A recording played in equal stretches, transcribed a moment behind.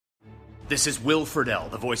This is Will Friedle,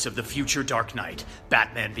 the voice of the future Dark Knight,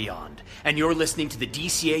 Batman Beyond, and you're listening to the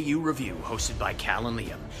DCAU Review, hosted by Cal and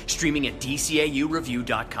Liam, streaming at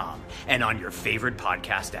DCAUreview.com and on your favorite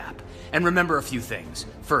podcast app. And remember a few things.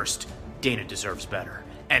 First, Dana deserves better.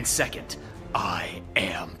 And second, I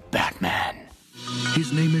am Batman.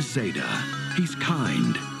 His name is Zeta. He's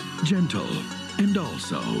kind, gentle, and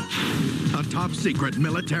also a top-secret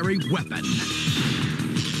military weapon.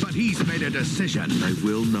 But he's made a decision. I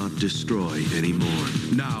will not destroy anymore.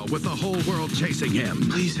 Now, with the whole world chasing him,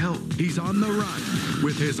 Please help. he's on the run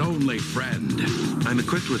with his only friend. I'm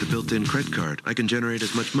equipped with a built-in credit card. I can generate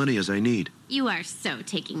as much money as I need. You are so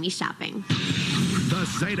taking me shopping. The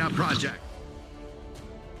Zeta Project.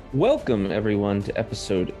 Welcome, everyone, to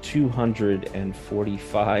episode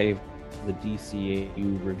 245 of the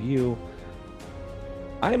DCAU Review.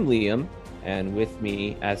 I'm Liam, and with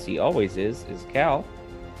me, as he always is Cal.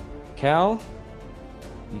 Cal,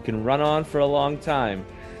 you can run on for a long time,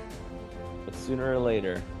 but sooner or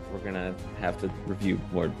later, we're going to have to review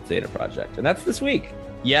more Zeta Project, and that's this week.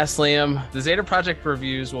 Yes, Liam, the Zeta Project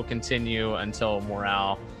reviews will continue until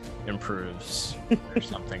morale improves or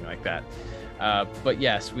something like that. But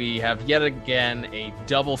yes, we have yet again a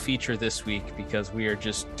double feature this week because we are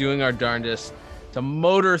just doing our darndest to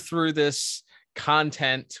motor through this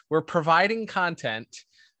content. We're providing content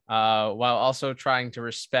while also trying to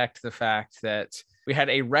respect the fact that we had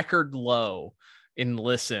a record low in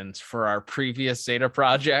listens for our previous Zeta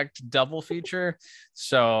Project double feature.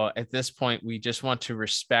 So at this point, we just want to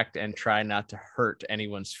respect and try not to hurt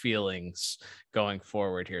anyone's feelings going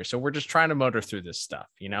forward here. So we're just trying to motor through this stuff.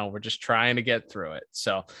 We're just trying to get through it.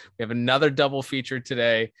 So we have another double feature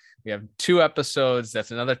today. We have 2 episodes.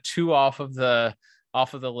 That's another 2 off of the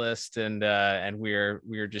list, and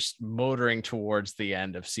we're just motoring towards the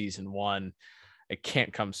end of season 1. It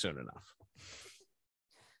can't come soon enough.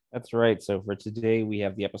 That's right. So for today, we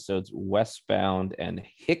have the episodes Westbound and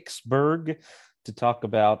Hicksburg to talk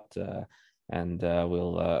about, and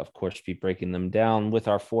we'll, of course, be breaking them down with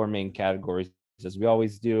our 4 main categories, as we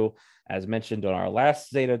always do. As mentioned on our last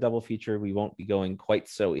Zeta double feature, we won't be going quite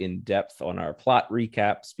so in depth on our plot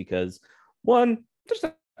recaps because, 1, there's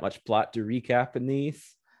not much plot to recap in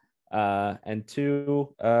these, and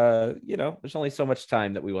 2, there's only so much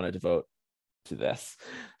time that we want to devote to this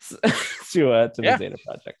to the Zeta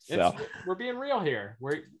Project. So we're being real here.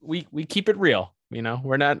 We keep it real.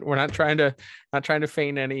 We're not trying to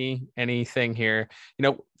feign anything here.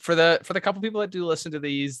 For the couple people that do listen to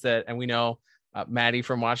these, and we know Maddie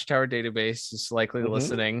from Watchtower Database is likely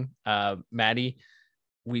listening. Maddie,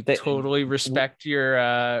 we totally respect your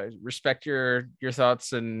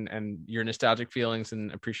thoughts and your nostalgic feelings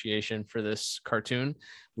and appreciation for this cartoon.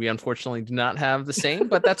 We unfortunately do not have the same,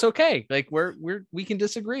 but that's okay. Like we can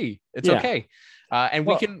disagree. It's okay. And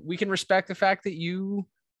we can respect the fact that you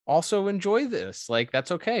also enjoy this. Like,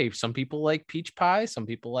 that's okay. Some people like peach pie, some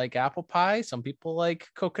people like apple pie, some people like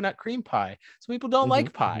coconut cream pie. Some people don't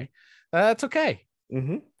like pie. That's okay.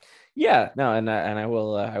 Yeah, no, and I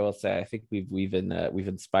will say I think we've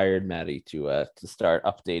inspired Maddie to start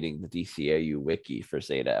updating the DCAU wiki for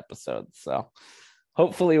Zeta episodes. So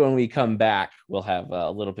hopefully when we come back, we'll have a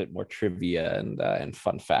little bit more trivia and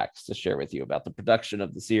fun facts to share with you about the production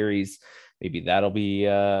of the series. Maybe that'll be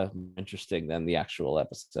interesting than the actual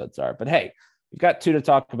episodes are. But hey, we've got 2 to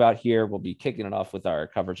talk about here. We'll be kicking it off with our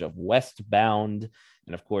coverage of Westbound,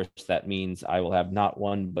 and of course that means I will have not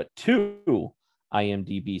 1 but 2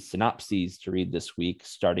 IMDb synopses to read this week,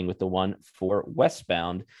 starting with the one for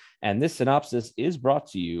Westbound. And this synopsis is brought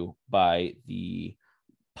to you by the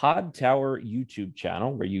Pod Tower YouTube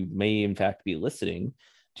channel, where you may in fact be listening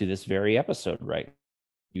to this very episode right.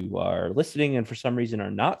 You are listening and for some reason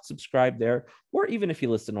are not subscribed there, or even if you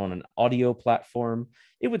listen on an audio platform,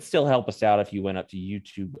 it would still help us out if you went up to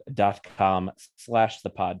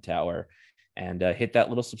youtube.com/thepodtower and hit that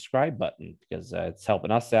little subscribe button, because it's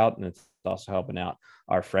helping us out and it's also helping out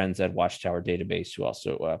our friends at Watchtower Database who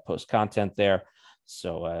also post content there.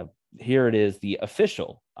 So here it is, the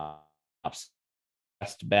official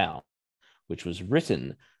Westbound, which was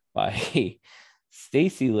written by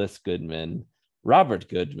Stacey Liss Goodman, Robert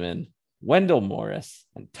Goodman, Wendell Morris,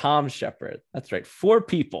 and Tom Shepard. That's right, 4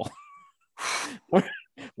 people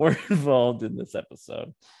were involved in this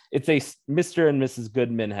episode. It's a Mr. and Mrs.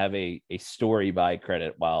 Goodman have a story by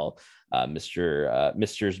credit, while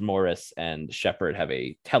Mr. Morris and Shepard have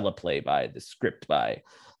a teleplay by, the script by.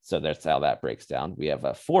 So that's how that breaks down. We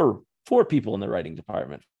have 4 people in the writing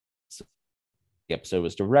department. So the episode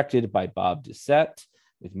was directed by Bob Doucette,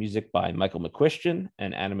 with music by Michael McQuistion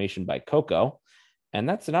and animation by Coco. And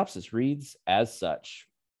that synopsis reads as such.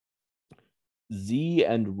 Z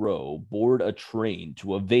and Roe board a train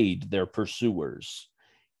to evade their pursuers.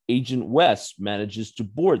 Agent West manages to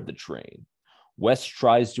board the train. West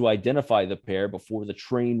tries to identify the pair before the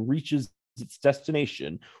train reaches its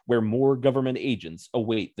destination, where more government agents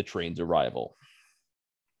await the train's arrival.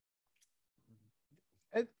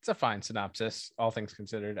 It's a fine synopsis, all things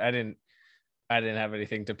considered. I didn't have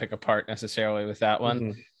anything to pick apart necessarily with that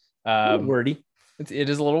one. Wordy. It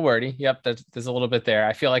is a little wordy. Yep, there's a little bit there.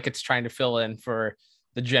 I feel like it's trying to fill in for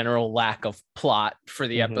the general lack of plot for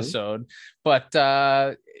the episode. But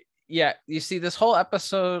yeah, you see, this whole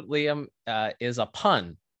episode, Liam, is a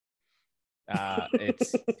pun.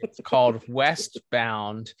 It's called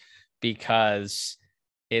Westbound because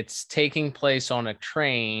it's taking place on a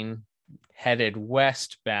train headed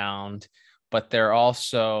westbound, but there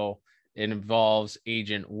also involves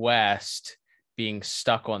Agent West being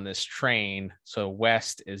stuck on this train. So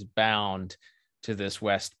West is bound to this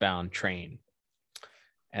westbound train.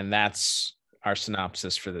 And that's our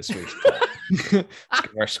synopsis for this week's play.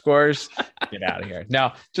 Our scores, get out of here.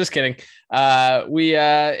 No, just kidding.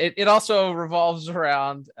 It also revolves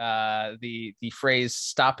around the phrase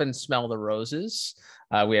 "stop and smell the roses."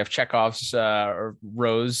 We have Chekhov's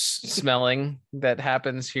rose smelling that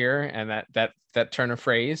happens here, and that turn of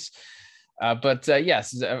phrase. But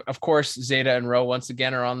yes, of course, Zeta and Roe once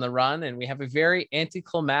again are on the run, and we have a very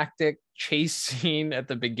anticlimactic chase scene at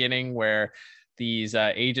the beginning where these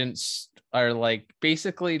agents are like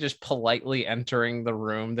basically just politely entering the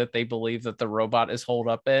room that they believe that the robot is holed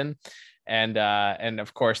up in. And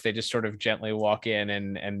of course, they just sort of gently walk in,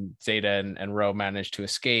 and Zeta and Roe manage to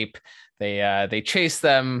escape. They chase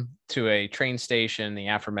them to a train station, the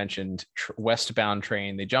aforementioned westbound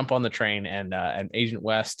train. They jump on the train, and Agent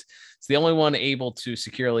West is the only one able to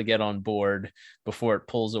securely get on board before it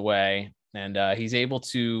pulls away. And he's able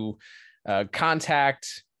to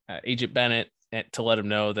contact Agent Bennett to let him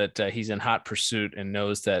know that he's in hot pursuit and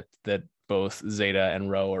knows that both Zeta and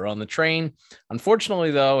Roe are on the train.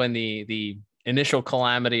 Unfortunately, though, in the initial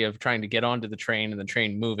calamity of trying to get onto the train and the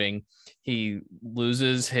train moving, he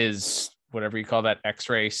loses his, whatever you call that,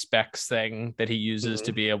 X-ray specs thing that he uses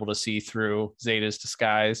to be able to see through Zeta's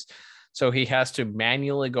disguise. So he has to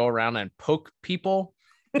manually go around and poke people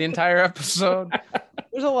the entire episode.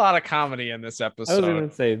 There's a lot of comedy in this episode. I was going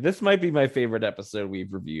to say, this might be my favorite episode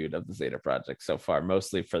we've reviewed of the Zeta Project so far,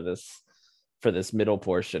 mostly for this middle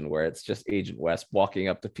portion where it's just Agent West walking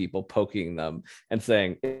up to people, poking them and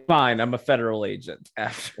saying, "Fine, I'm a federal agent,"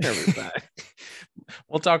 after every time.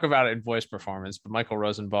 We'll talk about it in voice performance, but Michael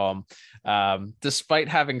Rosenbaum, despite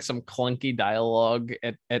having some clunky dialogue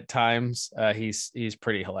at times, he's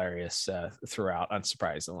pretty hilarious throughout,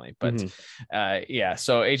 unsurprisingly. But yeah,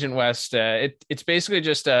 so Agent West, it's basically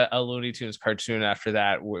just a Looney Tunes cartoon after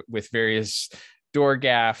that, with various door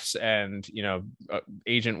gaffs and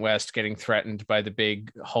Agent West getting threatened by the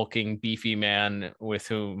big hulking beefy man with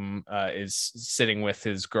whom is sitting with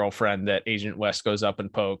his girlfriend that Agent West goes up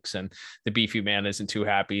and pokes, and the beefy man isn't too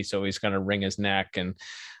happy, so he's going to wring his neck. And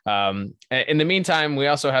in the meantime, we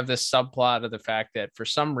also have this subplot of the fact that for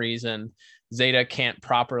some reason Zeta can't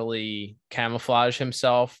properly camouflage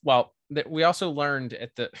himself. Well, we also learned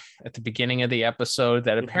at the beginning of the episode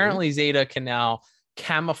that apparently Zeta can now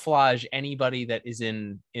camouflage anybody that is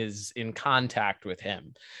in contact with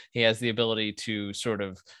him. He has the ability to sort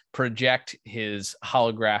of project his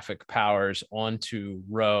holographic powers onto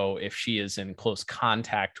Roe if she is in close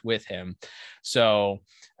contact with him. So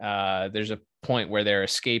there's a point where they're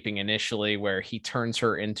escaping initially where he turns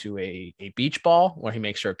her into a beach ball, where he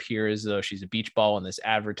makes her appear as though she's a beach ball in this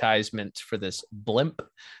advertisement for this blimp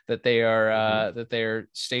that they are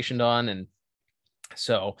stationed on. And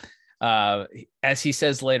so as he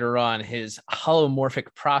says later on, his holomorphic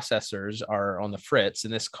processors are on the fritz,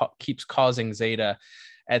 and this keeps causing Zeta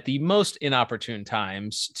at the most inopportune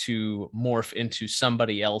times to morph into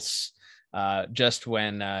somebody else just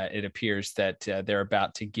when it appears that they're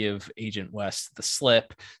about to give Agent West the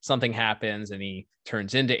slip. Something happens and he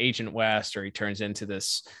turns into Agent West, or he turns into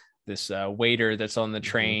this waiter that's on the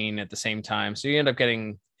train at the same time. So you end up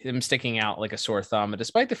getting him sticking out like a sore thumb. And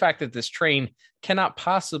despite the fact that this train cannot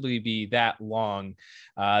possibly be that long,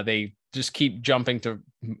 they just keep jumping to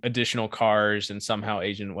additional cars, and somehow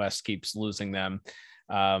Agent West keeps losing them.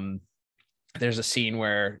 There's a scene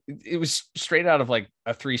where it was straight out of like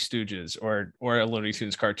a Three Stooges or a Looney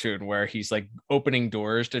Tunes cartoon, where he's like opening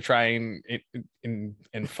doors to try and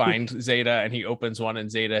find Zeta, and he opens one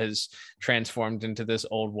and Zeta has transformed into this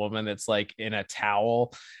old woman that's like in a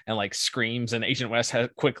towel and like screams, and Agent West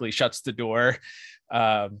quickly shuts the door.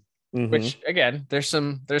 Which again, there's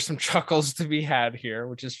some chuckles to be had here,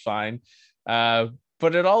 which is fine.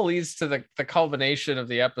 but it all leads to the culmination of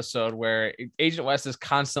the episode where Agent West is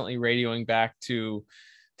constantly radioing back to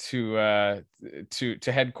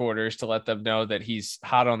headquarters to let them know that he's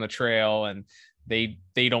hot on the trail, and they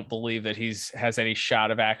don't believe that has any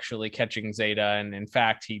shot of actually catching Zeta. And in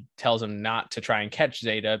fact, he tells him not to try and catch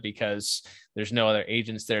Zeta because there's no other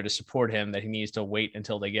agents there to support him, that he needs to wait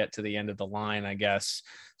until they get to the end of the line, I guess,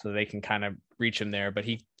 so they can kind of reach him there. But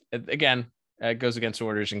he, again, goes against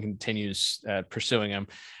orders and continues pursuing him.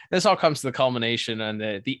 This all comes to the culmination on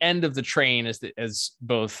the end of the train as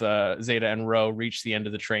both Zeta and Ro reach the end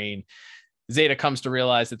of the train. Zeta comes to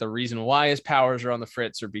realize that the reason why his powers are on the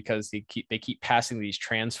fritz are because they keep passing these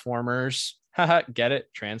transformers. Get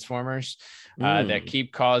it? Transformers that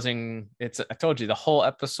keep causing I told you the whole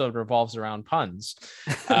episode revolves around puns.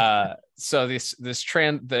 So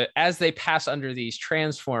as they pass under these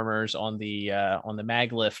transformers on the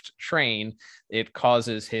maglift train, it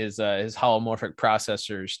causes his holomorphic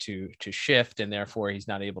processors to shift, and therefore he's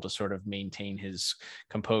not able to sort of maintain his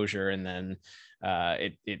composure, and then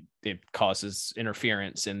it causes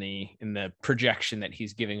interference in the projection that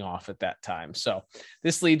he's giving off at that time. So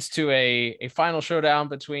this leads to a final showdown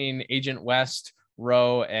between Agent West,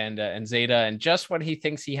 Ro, and Zeta. And just when he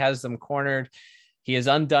thinks he has them cornered, he is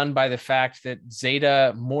undone by the fact that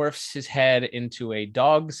Zeta morphs his head into a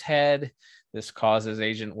dog's head. This causes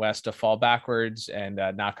Agent West to fall backwards and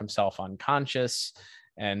knock himself unconscious.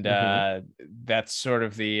 And that's sort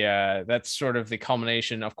of the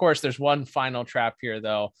culmination. Of course, there's one final trap here,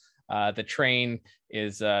 though. The train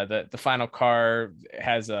is the final car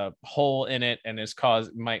has a hole in it and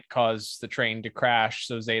might cause the train to crash.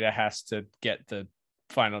 So Zeta has to get the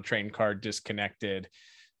final train car disconnected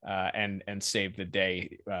and save the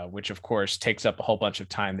day, which of course takes up a whole bunch of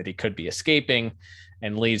time that he could be escaping,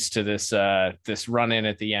 and leads to this run in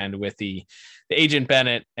at the end with the Agent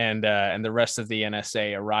Bennett and the rest of the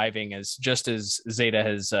NSA arriving just as Zeta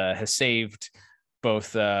has saved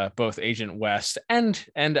both Agent West and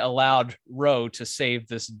allowed Ro to save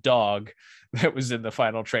this dog that was in the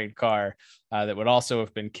final train car that would also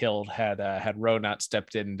have been killed had Ro not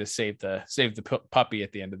stepped in to save the puppy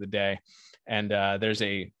at the end of the day. And there's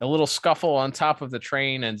a little scuffle on top of the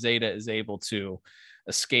train, and Zeta is able to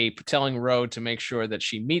escape, telling Ro to make sure that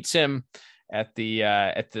she meets him at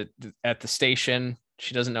the station.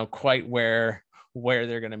 She doesn't know quite where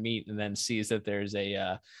they're going to meet, and then sees that there's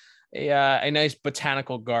a nice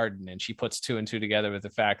botanical garden, and she puts two and two together with the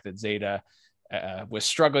fact that Zeta was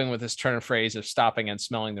struggling with this turn of phrase of stopping and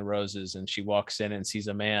smelling the roses, and she walks in and sees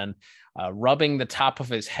a man rubbing the top of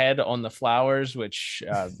his head on the flowers, which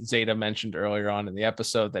Zeta mentioned earlier on in the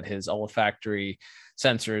episode, that his olfactory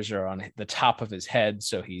sensors are on the top of his head,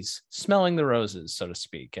 so he's smelling the roses, so to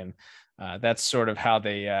speak. And that's sort of how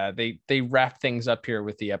they wrap things up here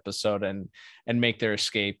with the episode and make their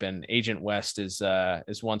escape. And Agent West is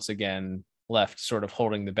once again left sort of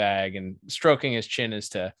holding the bag and stroking his chin as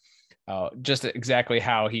to just exactly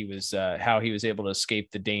how he was able to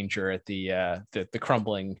escape the danger at the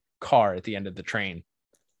crumbling car at the end of the train.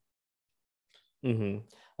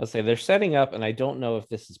 I'll say they're setting up, and I don't know if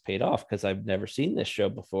this is paid off because I've never seen this show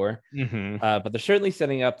before, but they're certainly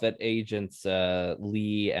setting up that Agents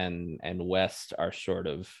Lee and West are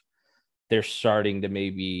they're starting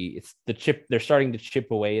to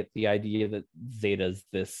chip away at the idea that Zeta's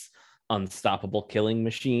this unstoppable killing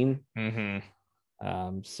machine.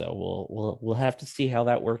 So we'll have to see how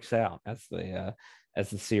that works out as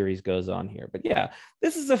the series goes on here. But yeah,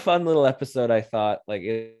 this is a fun little episode. I thought, like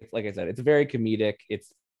I said, it's very comedic.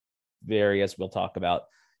 It's very, as we'll talk about,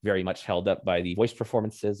 very much held up by the voice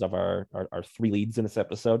performances of our three leads in this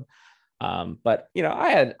episode. But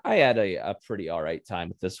I had a pretty all right time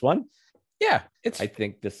with this one. Yeah, I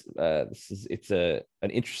think it's an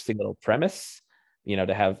interesting little premise,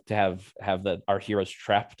 to have our heroes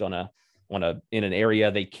trapped in an area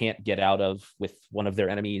they can't get out of with one of their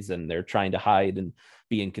enemies, and they're trying to hide and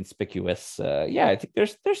be inconspicuous. I think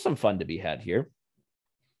there's some fun to be had here.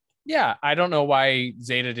 Yeah, I don't know why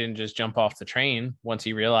Zeta didn't just jump off the train once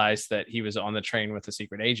he realized that he was on the train with a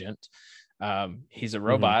secret agent. He's a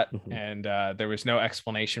robot, and there was no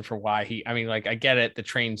explanation for why I get it, the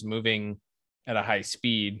train's moving at a high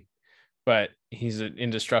speed, but he's an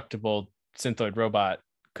indestructible synthoid robot.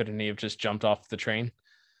 Couldn't he have just jumped off the train?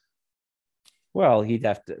 Well,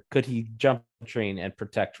 could he jump the train and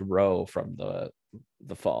protect Ro from the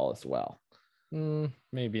fall as well?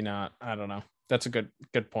 Maybe not. I don't know. That's a good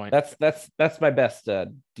point. That's my best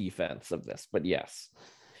defense of this, but yes.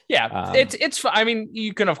 Yeah, it's. I mean,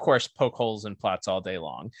 you can of course poke holes in plots all day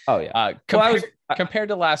long. Oh yeah. Compared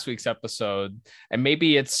to last week's episode, and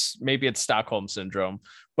maybe it's Stockholm syndrome,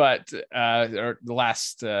 but or the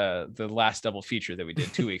last double feature that we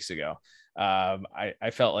did 2 weeks ago.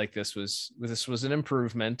 I felt like this was an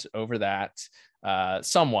improvement over that.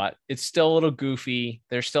 Somewhat. It's still a little goofy.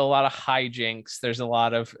 There's still a lot of hijinks. There's a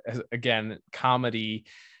lot of, again, comedy,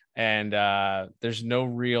 and there's no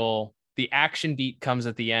real. The action beat comes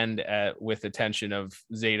at the end with the tension of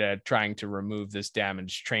Zeta trying to remove this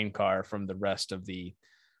damaged train car from the rest of the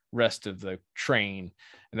train,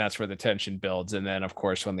 and that's where the tension builds. And then, of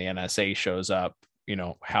course, when the NSA shows up,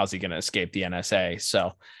 how's he going to escape the NSA?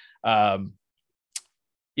 So,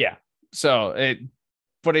 yeah. So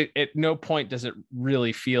at no point does it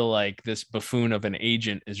really feel like this buffoon of an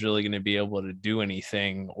agent is really going to be able to do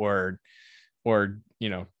anything or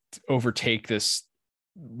overtake this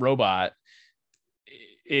robot.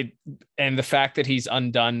 And the fact that he's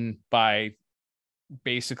undone by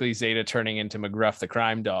basically Zeta turning into McGruff the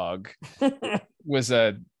crime dog was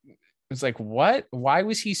like, what? Why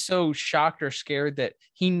was he so shocked or scared that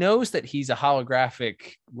he knows that he's a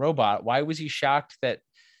holographic robot? Why was he shocked that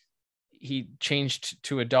he changed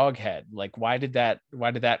to a dog head? Like, why did that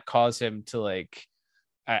cause him to, like,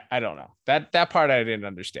 I don't know. That part I didn't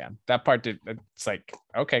understand. That part it's like,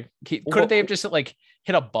 okay, couldn't they have just like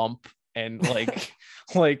hit a bump and like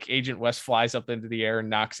like Agent West flies up into the air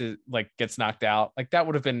and gets knocked out? Like, that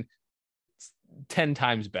would have been 10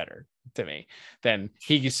 times better to me than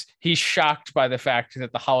he's shocked by the fact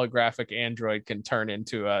that the holographic android can turn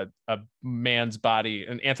into a man's body,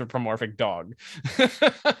 an anthropomorphic dog.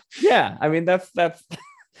 Yeah, I mean, that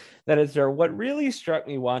is there. What really struck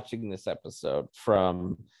me watching this episode,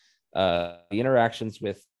 from the interactions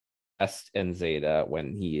with West and Zeta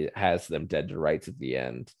when he has them dead to rights at the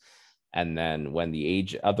end, and then when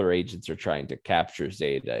the other agents are trying to capture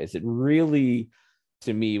Zeta, is it really,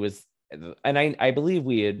 to me, was, and I believe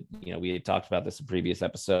we had talked about this in previous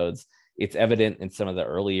episodes. It's evident in some of the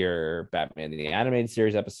earlier Batman the Animated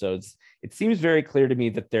Series episodes. It seems very clear to me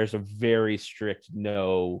that there's a very strict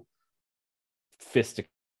no fisticuffs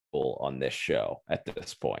on this show at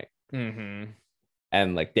this point. Mm-hmm.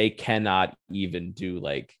 And like, they cannot even do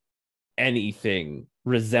like anything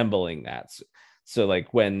resembling that. So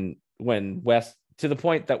like when West, to the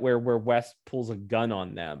point that where West pulls a gun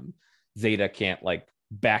on them, Zeta can't like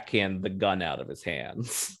backhand the gun out of his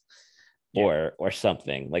hands. Yeah. or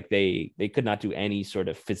something. Like, they could not do any sort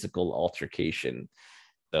of physical altercation.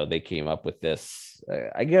 So they came up with this,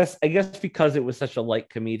 I guess because it was such a light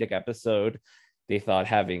comedic episode, they thought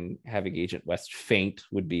having Agent West faint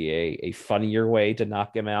would be a funnier way to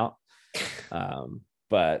knock him out.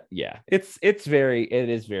 But yeah, it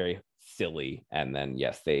is very silly. And then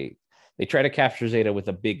yes, they try to capture Zeta with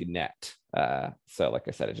a big net. So like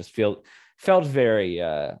I said, it just felt very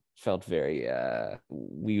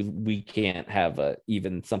we can't have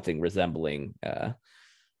even something resembling a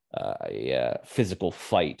physical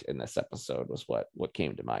fight in this episode, was what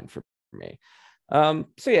came to mind for me.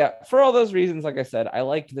 So yeah, for all those reasons, like I said, I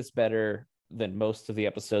liked this better than most of the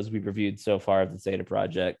episodes we've reviewed so far of the Zeta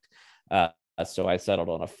Project. So I settled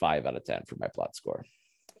on a 5 out of 10 for my plot score.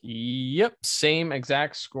 Yep, same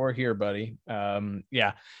exact score here, buddy.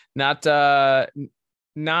 Yeah, not a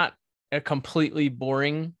completely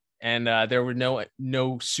boring, and there were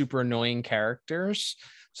no super annoying characters.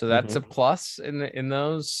 So that's a plus in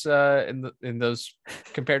those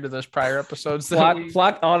compared to those prior episodes.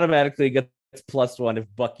 Plot automatically gets +1 if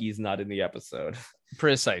Bucky's not in the episode.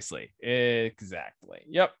 Precisely. Exactly.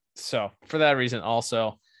 Yep. So for that reason,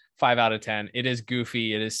 also 5 out of 10. It is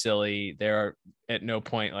goofy. It is silly. There are, at no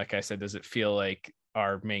point, like I said, does it feel like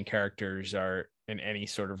our main characters are in any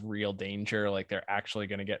sort of real danger, like they're actually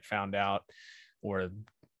going to get found out or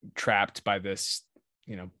trapped by this,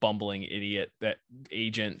 bumbling idiot, that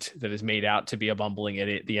agent that is made out to be a bumbling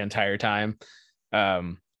idiot the entire time.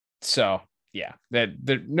 So yeah, that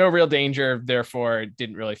no real danger. Therefore, it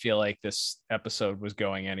didn't really feel like this episode was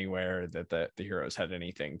going anywhere, that the heroes had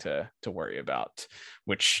anything to worry about,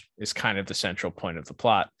 which is kind of the central point of the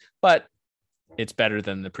plot. But it's better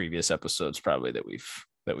than the previous episodes, probably, that we've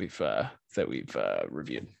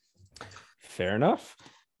reviewed. Fair enough.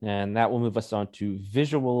 And that will move us on to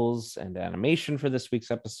visuals and animation for this week's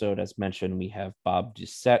episode. As mentioned, we have Bob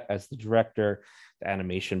Doucette as the director, the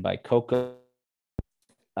animation by Coco.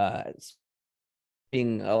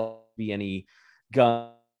 Be any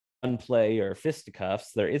gunplay or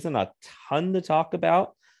fisticuffs. There isn't a ton to talk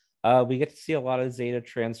about. We get to see a lot of Zeta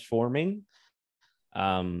transforming.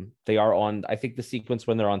 They are on, I think, the sequence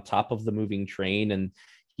when they're on top of the moving train and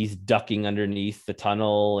he's ducking underneath the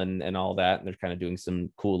tunnel and all that, and they're kind of doing some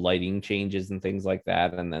cool lighting changes and things like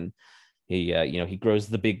that. And then he he grows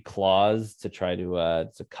the big claws to try to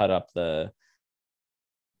cut up the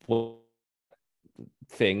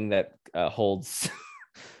thing that holds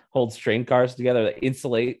holds train cars together, that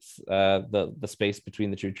insulates the space between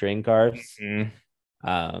the two train cars.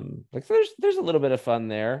 Like there's a little bit of fun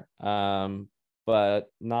there, but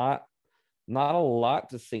not a lot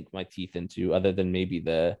to sink my teeth into, other than maybe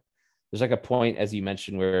there's like a point, as you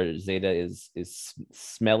mentioned, where Zeta is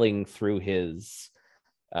smelling through his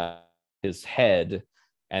head,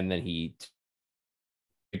 and then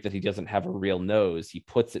that he doesn't have a real nose, he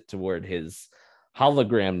puts it toward his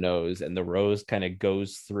hologram nose, and the rose kind of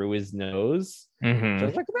goes through his nose. So I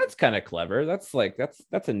was like, that's kind of clever. That's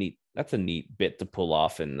a neat bit to pull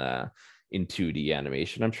off in 2D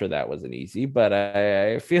animation. I'm sure that wasn't easy, but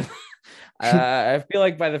I feel I feel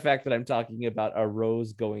like by the fact that I'm talking about a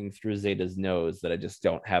rose going through Zeta's nose, that I just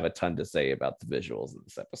don't have a ton to say about the visuals in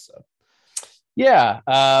this episode. Yeah.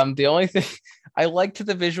 The only thing I liked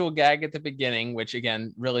the visual gag at the beginning, which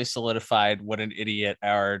again really solidified what an idiot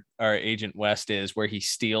our Agent West is, where he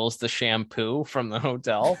steals the shampoo from the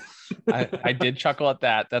hotel. I did chuckle at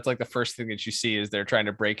that. That's like the first thing that you see is they're trying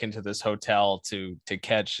to break into this hotel to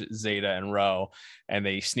catch Zeta and Ro, and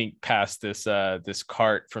they sneak past this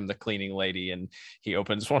cart from the cleaning lady, and he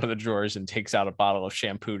opens one of the drawers and takes out a bottle of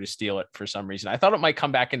shampoo to steal it for some reason. I thought it might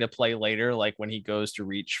come back into play later, like when he goes to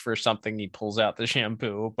reach for something, he pulls out the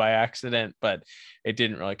shampoo by accident, but it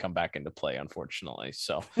didn't really come back into play, unfortunately.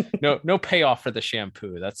 So no payoff for the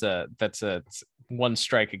shampoo. That's a one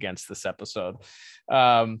strike against this episode.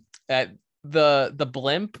 At the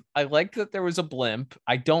blimp, I liked that there was a blimp.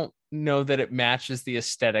 I don't know that it matches the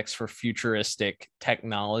aesthetics for futuristic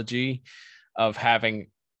technology of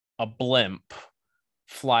having a blimp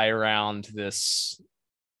fly around this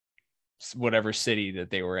whatever city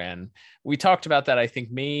that they were in. We talked about that, I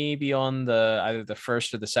think maybe on either the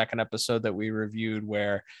first or the second episode that we reviewed,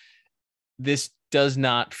 where this does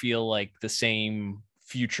not feel like the same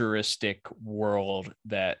futuristic world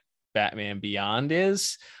that Batman Beyond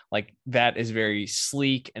is. Like, that is very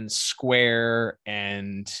sleek and square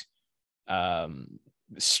and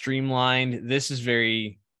streamlined.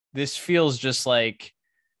 This feels just like,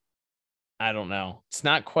 I don't know. It's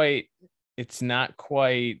not quite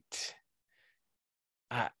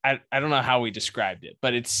I don't know how we described it,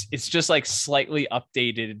 but it's just like slightly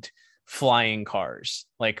updated flying cars,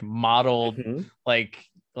 like modeled, like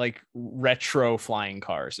retro flying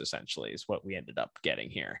cars, essentially, is what we ended up getting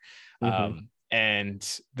here.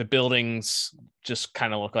 And the buildings just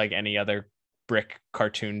kind of look like any other brick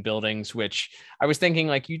cartoon buildings, which I was thinking,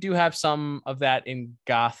 like, you do have some of that in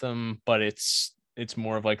Gotham, but it's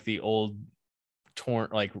more of like the old torn,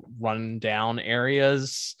 like run down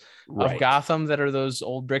areas of Gotham that are those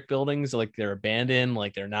old brick buildings. Like, they're abandoned,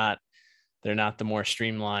 like they're not the more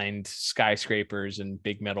streamlined skyscrapers and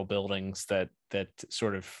big metal buildings that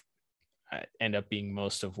sort of end up being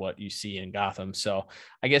most of what you see in Gotham. So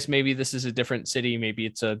I guess maybe this is a different city, maybe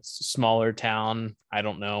it's a smaller town, I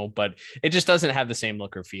don't know, but it just doesn't have the same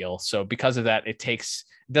look or feel. So because of that, it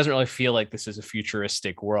doesn't really feel like this is a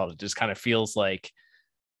futuristic world. It just kind of feels like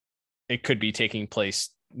it could be taking place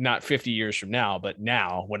not 50 years from now, but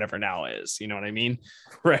now, whatever now is, you know what I mean?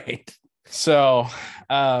 Right. So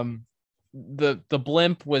the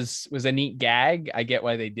blimp was a neat gag. I get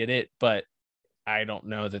why they did it, but I don't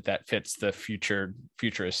know that fits the future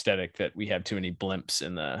aesthetic, that we have too many blimps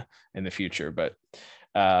in the future. But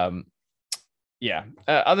yeah.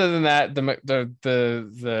 Other than that,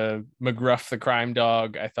 the McGruff, the crime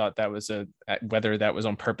dog, I thought that was whether that was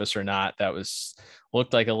on purpose or not, that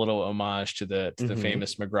looked like a little homage to the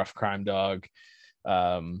famous McGruff crime dog.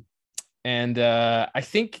 And I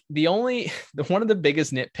think one of the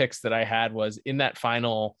biggest nitpicks that I had was in that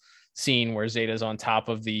final scene where Zeta's on top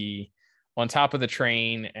of the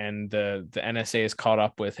train and the NSA is caught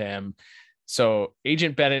up with him. So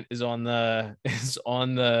Agent Bennett is on top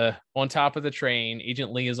of the train.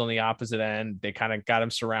 Agent Lee is on the opposite end. They kind of got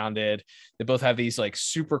him surrounded. They both have these like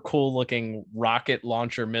super cool looking rocket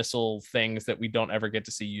launcher missile things that we don't ever get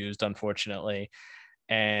to see used, unfortunately.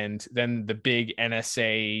 And then the big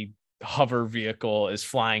NSA hover vehicle is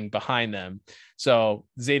flying behind them. So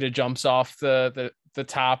Zeta jumps off the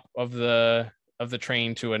top of the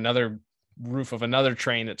train to another roof of another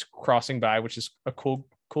train that's crossing by, which is a cool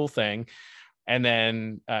thing. And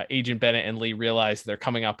then Agent Bennett and Lee realize they're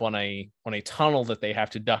coming up on a tunnel that they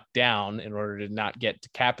have to duck down in order to not get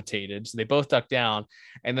decapitated. So they both duck down,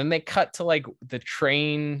 and then they cut to like the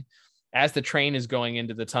train. As the train is going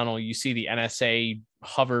into the tunnel, you see the NSA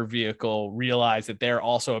hover vehicle realize that they're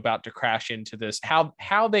also about to crash into this.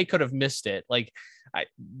 How they could have missed it? Like,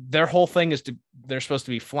 their whole thing is they're supposed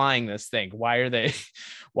to be flying this thing. Why do they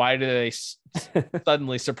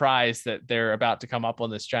suddenly surprise that they're about to come up on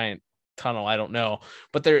this giant tunnel? I don't know,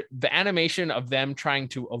 but the animation of them trying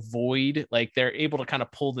to avoid, like, they're able to kind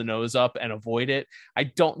of pull the nose up and avoid it. I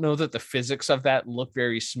don't know that the physics of that looked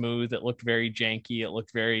very smooth. It looked very janky. It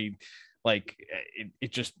looked very like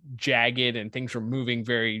it just jagged, and things were moving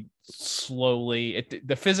very slowly.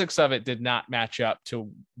 The physics of it did not match up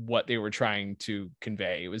to what they were trying to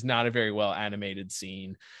convey. It was not a very well animated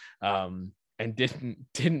scene, and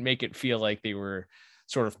didn't make it feel like they were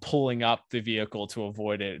sort of pulling up the vehicle to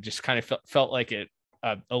avoid it. It just kind of felt like a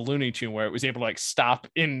Looney Tune, where it was able to like stop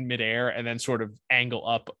in midair and then sort of angle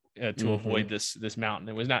up to avoid this mountain.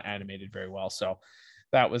 It was not animated very well, so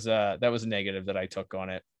that was a negative that I took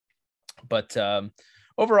on it. But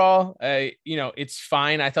overall, it's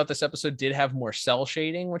fine. I thought this episode did have more cell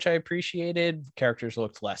shading, which I appreciated. Characters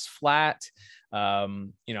looked less flat. I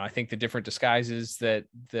think the different disguises that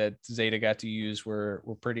Zeta got to use were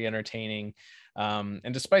pretty entertaining.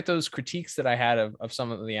 And despite those critiques that I had of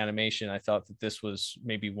some of the animation, I thought that this was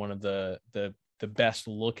maybe one of the best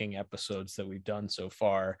looking episodes that we've done so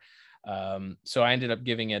far. So I ended up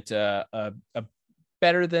giving it a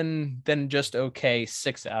better than just okay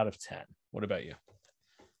 6 out of 10. What about you?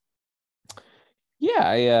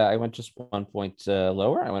 Yeah, I went just 1 point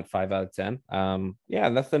lower. I went 5 out of 10.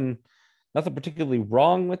 Nothing particularly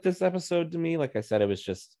wrong with this episode to me. Like I said, it was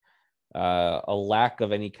just a lack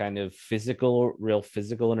of any kind of real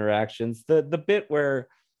physical interactions. The bit where,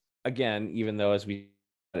 again, even though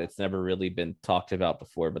it's never really been talked about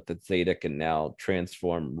before, but that Zeta can now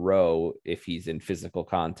transform Ro if he's in physical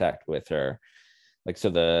contact with her. Like,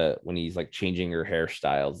 so when he's like changing her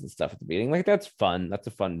hairstyles and stuff at the beginning, like, that's fun. That's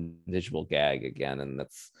a fun visual gag again. And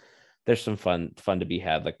there's some fun to be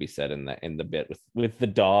had, like we said in the bit with the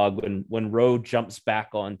dog, when Ro jumps back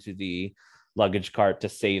onto the luggage cart to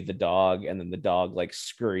save the dog, and then the dog like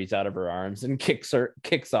scurries out of her arms and kicks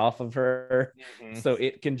off of her, so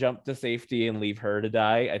it can jump to safety and leave her to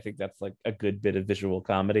die. I think that's like a good bit of visual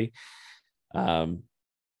comedy.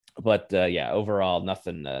 But overall,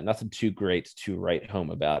 nothing too great to write home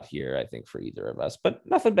about here, I think, for either of us, but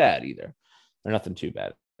nothing bad either, or nothing too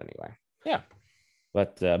bad anyway. Yeah.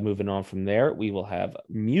 But moving on from there, we will have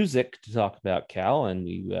music to talk about, Cal, and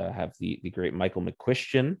we have the great Michael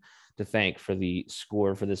McQuistion to thank for the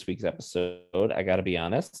score for this week's episode. I got to be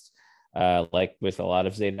honest, like with a lot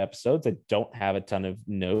of Zeta episodes, I don't have a ton of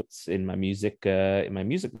notes in my music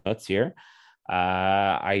notes here.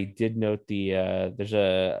 I did note there's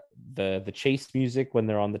the chase music when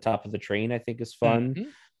they're on the top of the train, I think, is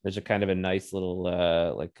fun. There's a kind of a nice little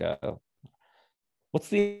what's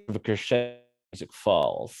the crescendo music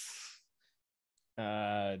falls?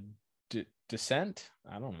 Descent?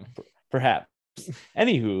 I don't know. Perhaps.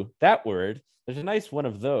 Anywho, that word, there's a nice one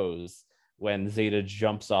of those when Zeta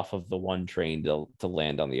jumps off of the one train to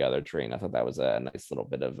land on the other train. I thought that was a nice little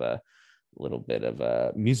bit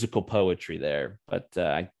of musical poetry there, but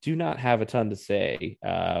I do not have a ton to say.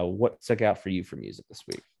 What stuck out for you for music this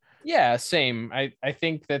week? Yeah, same. I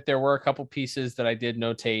think that there were a couple pieces that I did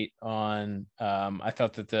notate on. I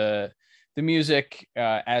thought that the music,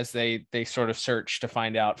 as they sort of search to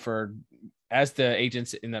find out as the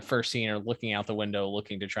agents in the first scene are looking out the window,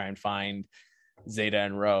 looking to try and find Zeta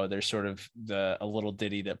and Ro, there's sort of a little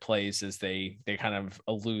ditty that plays as they kind of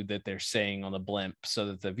allude that they're saying on the blimp, so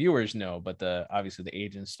that the viewers know, but obviously the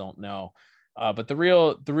agents don't know. But the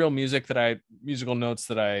real musical notes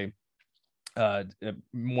that I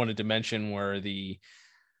wanted to mention were the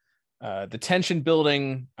tension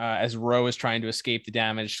building as Ro is trying to escape the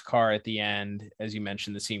damaged car at the end, as you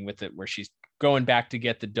mentioned, the scene with it where she's going back to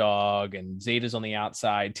get the dog and Zeta's on the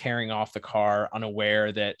outside tearing off the car,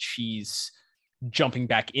 unaware that she's jumping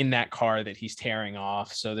back in that car that he's tearing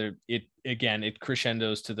off. So it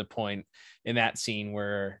crescendos to the point in that scene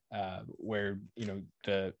where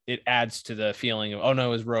it adds to the feeling of, oh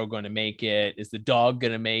no, is Ro going to make it? Is the dog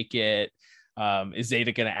going to make it? Is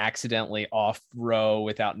Zeta going to accidentally off Ro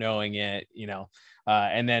without knowing it?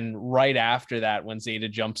 And then right after that, when Zeta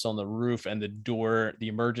jumps on the roof and the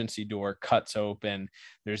emergency door cuts open,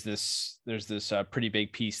 there's this pretty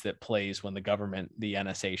big piece that plays when the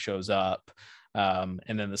NSA shows up. And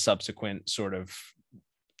then the subsequent sort of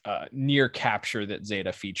near capture that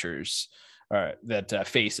Zeta features, or that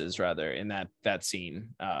faces rather, in that scene.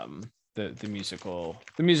 The musical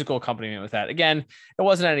accompaniment with that, again, it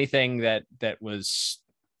wasn't anything that was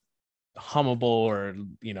hummable or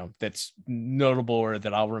that's notable or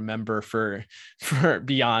that I'll remember for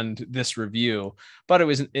beyond this review, but it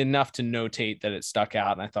was enough to notate that it stuck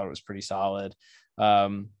out, and I thought it was pretty solid.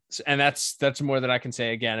 And that's more than I can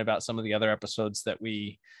say again about some of the other episodes that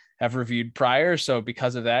we have reviewed prior. So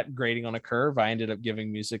because of that, grading on a curve, I ended up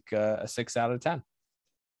giving music a 6 out of 10.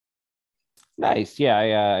 Nice.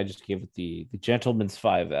 Yeah, I just gave it the gentleman's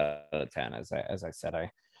 5 out of 10. As I said,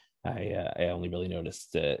 I only really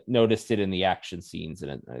noticed it in the action scenes,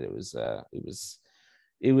 and it was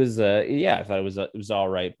yeah, I thought it was all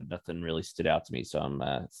right, but nothing really stood out to me. So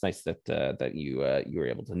it's nice that you were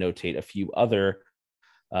able to notate a few other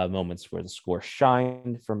moments where the score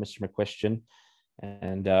shined from Mr. McQuestion.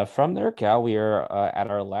 And from there, Cal, we are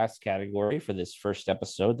at our last category for this first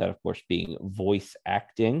episode, that of course being voice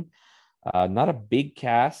acting. Not a big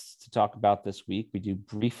cast to talk about this week. We do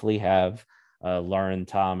briefly have Lauren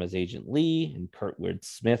Tom as Agent Lee, and Kurtwood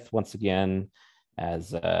Smith once again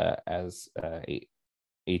as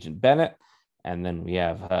Agent Bennett. And then we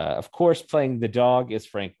have, of course, playing the dog is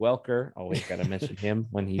Frank Welker. Always got to mention him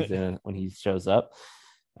when he shows up.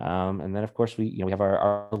 And then, of course, we have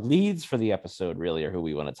our leads for the episode, really, or who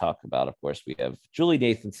we want to talk about. Of course, we have Julie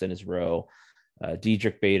Nathanson as Ro,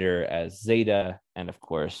 Diedrich Bader as Zeta, and of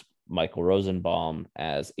course, Michael Rosenbaum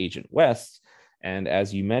as Agent West. And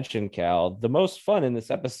as you mentioned, Cal, the most fun in this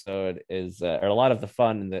episode is, or a lot of the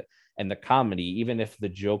fun and the comedy, even if the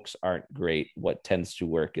jokes aren't great, what tends to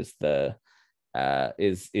work is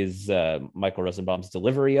Michael Rosenbaum's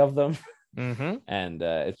delivery of them. Mm-hmm. And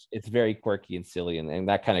it's very quirky and silly, and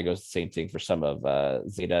that kind of goes the same thing for some of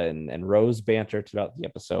Zeta and Rose banter throughout the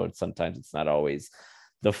episode. Sometimes it's not always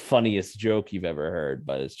the funniest joke you've ever heard,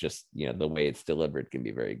 but it's just, the way it's delivered can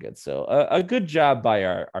be very good. So a good job by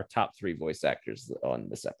our top 3 voice actors on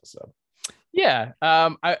this episode. Yeah.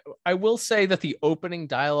 I will say that the opening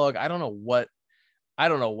dialogue, I don't know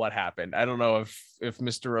what happened. I don't know if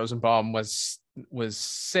Mr. Rosenbaum was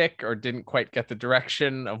sick or didn't quite get the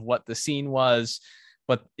direction of what the scene was.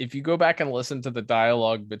 But if you go back and listen to the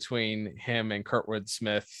dialogue between him and Kurtwood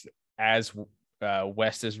Smith as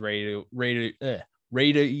West is radioing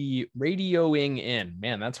in,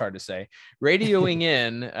 man, that's hard to say, radioing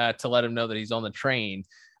in to let him know that he's on the train.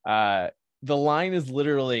 The line is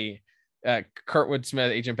literally, Kurtwood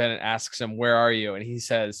Smith, Agent Bennett, asks him, "Where are you?" And he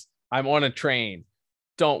says, "I'm on a train.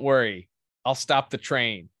 Don't worry, I'll stop the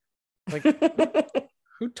train." Like,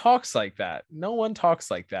 who talks like that? No one talks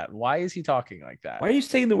like that. Why is he talking like that? Why are you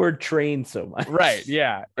saying the word train so much? Right.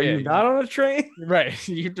 Yeah. Are you not on a train? Right.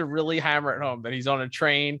 You have to really hammer it home that he's on a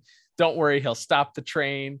train. Don't worry, he'll stop the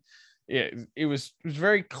train. It was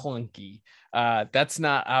very clunky. That's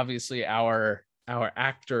not obviously our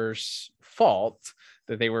actors' fault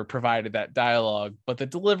that they were provided that dialogue, but the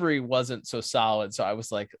delivery wasn't so solid. So I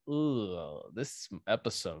was like, ooh, this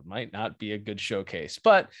episode might not be a good showcase.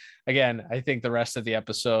 But again, I think the rest of the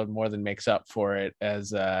episode more than makes up for it,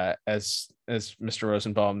 as Mr.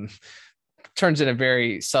 Rosenbaum turns in a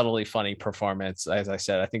very subtly funny performance. As I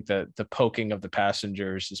said, I think the poking of the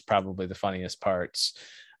passengers is probably the funniest parts.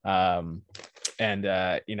 Even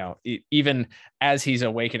as he's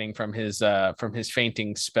awakening from his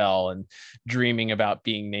fainting spell and dreaming about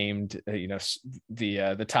being named,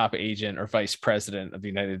 the top agent or vice president of the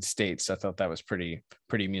United States, I thought that was pretty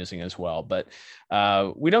amusing as well. But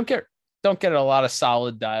we don't get a lot of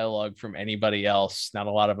solid dialogue from anybody else. Not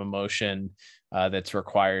a lot of emotion that's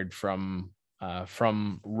required from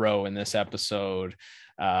Ro in this episode,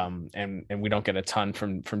 and we don't get a ton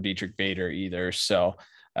from Diedrich Bader either. So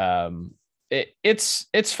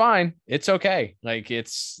it's fine. It's okay. Like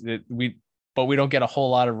but we don't get a whole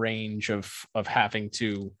lot of range of having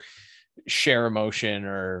to share emotion,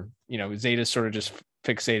 or Zeta's sort of just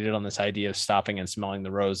fixated on this idea of stopping and smelling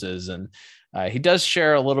the roses, and he does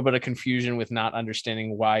share a little bit of confusion with not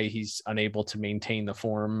understanding why he's unable to maintain the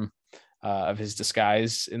form of his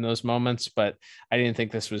disguise in those moments. But I didn't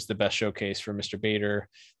think this was the best showcase for Mr. Bader.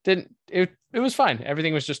 It was fine.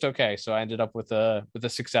 Everything was just okay. So I ended up with a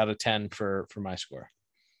 6 out of 10 for my score.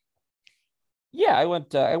 Yeah, I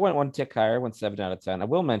went one tick higher. I went 7 out of 10. I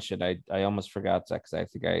will mention I almost forgot that, because I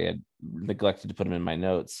think I had neglected to put him in my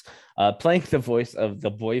notes. Playing the voice of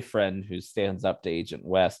the boyfriend who stands up to Agent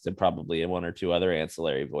West, and probably one or two other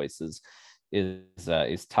ancillary voices,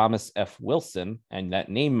 is Thomas F. Wilson, and that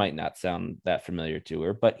name might not sound that familiar to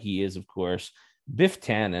her, but he is, of course, Biff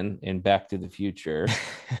Tannen in Back to the Future,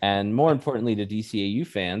 and more importantly to DCAU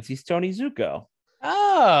fans, he's Tony Zuko.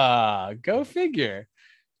 Ah, go figure.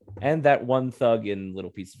 And that one thug in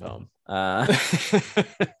Little Piece of Home,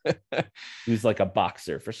 who's like a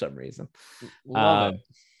boxer for some reason. Love it.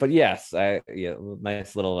 But yes,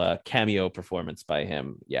 nice little cameo performance by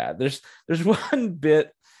him. Yeah, there's one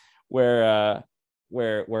bit where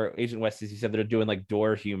Agent West, as he said, they're doing like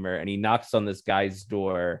door humor, and he knocks on this guy's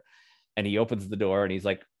door, and he opens the door, and he's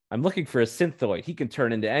like, "I'm looking for a synthoid. He can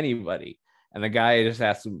turn into anybody." And the guy just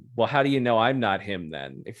asks him, "Well, how do you know I'm not him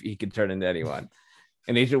then? If he can turn into anyone?"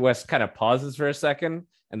 And Agent West kind of pauses for a second,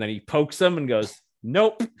 and then he pokes him and goes,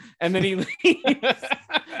 "Nope." And then he leaves.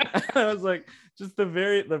 I was like, just the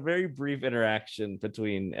very brief interaction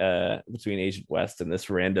between Agent West and this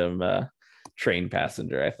random train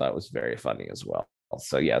passenger, I thought was very funny as well.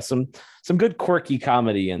 So yeah, some good quirky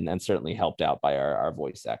comedy, and certainly helped out by our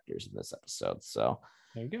voice actors in this episode. So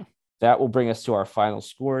there you go. That will bring us to our final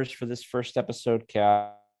scores for this first episode.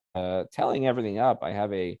 Tallying everything up, I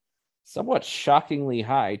have a somewhat shockingly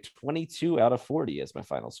high 22 out of 40 as my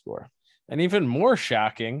final score. And even more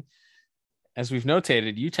shocking, as we've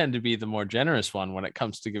notated, you tend to be the more generous one when it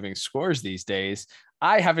comes to giving scores these days.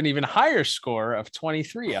 I have an even higher score of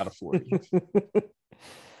 23 out of 40.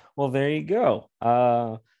 Well, there you go.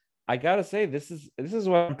 I gotta say, this is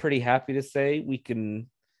what I'm pretty happy to say. We can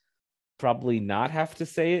probably not have to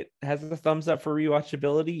say it has a thumbs up for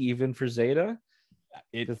rewatchability, even for Zeta.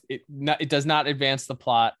 It does not advance the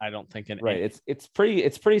plot, I don't think. It's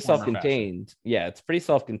pretty self-contained. Yeah, it's pretty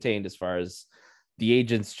self-contained as far as the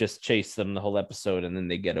agents just chase them the whole episode and then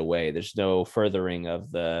they get away. There's no furthering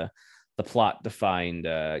of the plot to find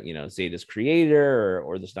Zeta's creator,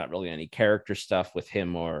 or there's not really any character stuff with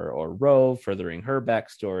him or Ro furthering her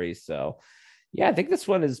backstory. So yeah, I think this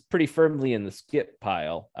one is pretty firmly in the skip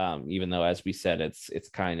pile, even though, as we said, it's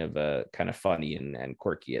kind of funny and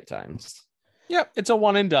quirky at times. Yep, it's a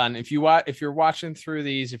one and done. If you're watching through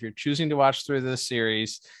these, if you're choosing to watch through this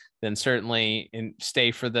series, then certainly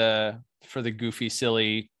stay for the goofy,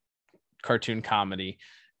 silly cartoon comedy,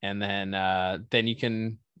 and then you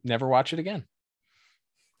can never watch it again.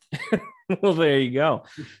 Well, there you go.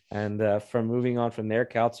 And from moving on from there,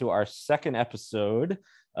 Cal, to our second episode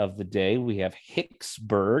of the day, we have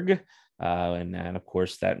Hicksburg. And of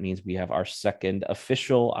course, that means we have our second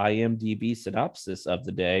official IMDb synopsis of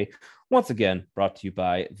the day. Once again, brought to you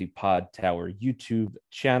by the Pod Tower YouTube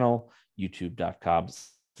channel,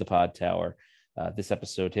 youtube.com/the Pod Tower. This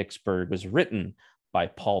episode, Hicksburg, was written by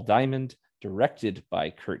Paul Diamond, directed by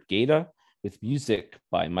Kurt Gaeta, with music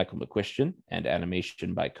by Michael McQuistion and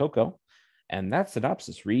animation by Coco. And that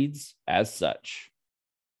synopsis reads as such.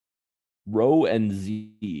 Ro and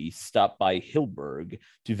Z stop by Hillburg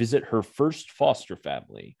to visit her first foster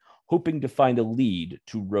family, hoping to find a lead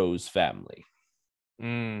to Ro's family.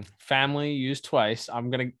 Family used twice.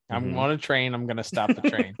 I'm on a train. I'm gonna stop the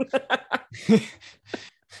train.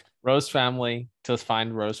 Ro's family to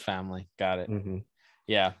find Ro's family. Got it. Mm-hmm.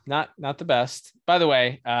 Yeah, not the best. By the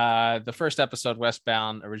way, the first episode,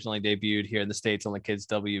 Westbound, originally debuted here in the States on the Kids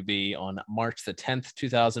WB on March the 10th,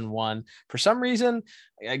 2001. For some reason,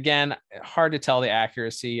 again, hard to tell the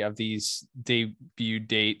accuracy of these debut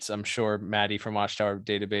dates. I'm sure Maddie from Watchtower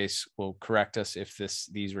Database will correct us if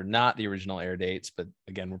these were not the original air dates. But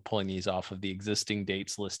again, we're pulling these off of the existing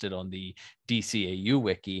dates listed on the DCAU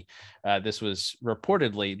wiki. This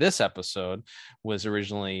episode was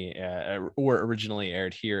originally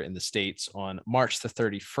aired here in the States on March the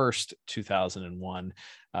 31st, 2001,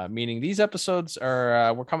 meaning these episodes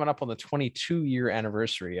we're coming up on the 22-year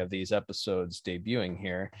anniversary of these episodes debuting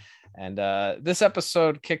here. And this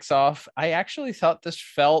episode kicks off. I actually thought this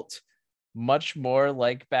felt much more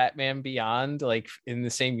like Batman Beyond, like in the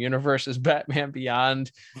same universe as Batman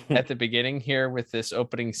Beyond. At the beginning here with this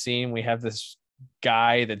opening scene, we have this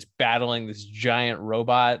guy that's battling this giant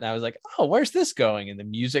robot, and I was like, oh, where's this going? And the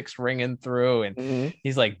music's ringing through, and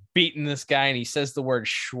he's like beating this guy, and he says the word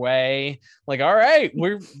shui. Like, all right,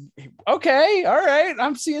 we're okay, all right,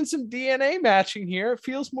 I'm seeing some DNA matching here. It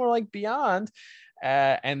feels more like Beyond.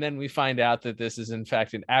 And then we find out that this is in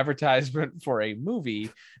fact an advertisement for a movie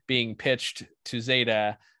being pitched to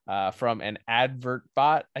Zeta from an advert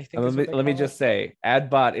bot, I think. Let me just say,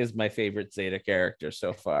 Adbot is my favorite Zeta character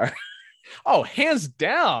so far. Oh, hands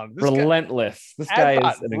down. Relentless. This guy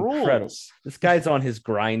is an incredible. This guy's on his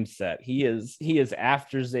grind set. He is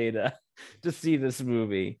after Zeta to see this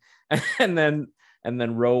movie. And then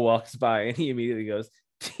Ro walks by and he immediately goes,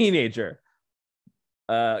 teenager,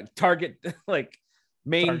 target, like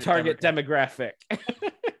main target demographic.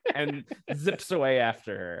 And zips away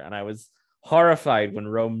after her. And I was horrified when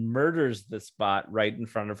Ro murders this bot right in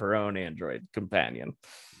front of her own android companion.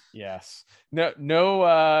 Yes.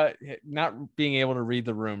 No, not being able to read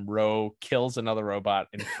the room. Ro kills another robot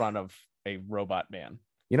in front of a robot man.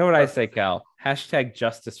 You know what I say, Cal? Hashtag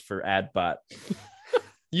justice for Adbot.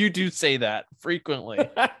 You do say that frequently.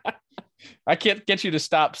 I can't get you to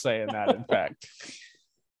stop saying that, in fact.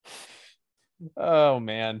 Oh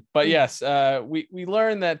man. But yes, we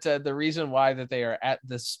learned that the reason why that they are at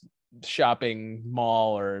this shopping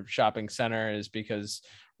mall or shopping center is because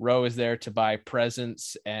Ro is there to buy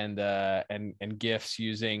presents and gifts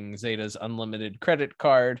using Zeta's unlimited credit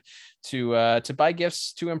card to buy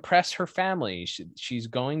gifts to impress her family. She's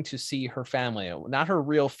going to see her family, not her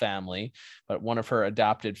real family, but one of her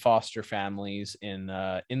adopted foster families in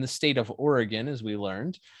the state of Oregon, as we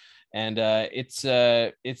learned. And it's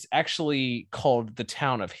actually called the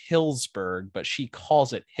town of Hillsburg, but she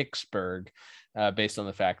calls it Hicksburg, based on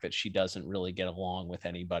the fact that she doesn't really get along with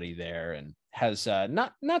anybody there and has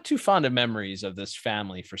not too fond of memories of this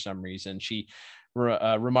family for some reason. She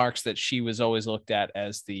remarks that she was always looked at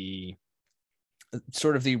as the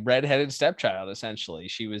sort of the redheaded stepchild. Essentially,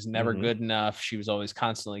 she was never good enough. She was always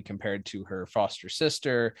constantly compared to her foster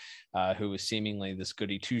sister, who was seemingly this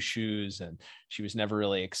goody two shoes, and she was never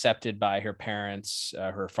really accepted by her parents,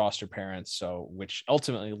 her foster parents. So, which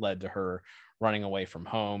ultimately led to her running away from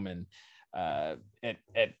home and at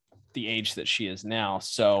the age that she is now.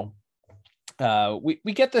 So,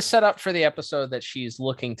 we get this set up for the episode that she's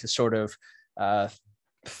looking to sort of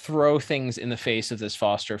throw things in the face of this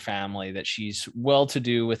foster family, that she's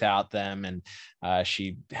well-to-do without them, and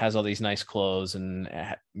she has all these nice clothes and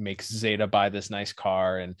makes Zeta buy this nice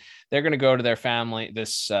car, and they're going to go to their family,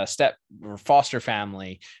 this step or foster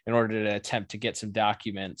family, in order to attempt to get some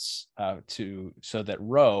documents so that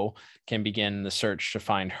Ro can begin the search to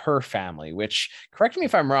find her family. Which, correct me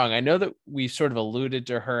if I'm wrong, I know that we sort of alluded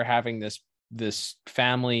to her having this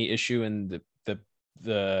family issue and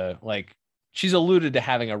the like. She's alluded to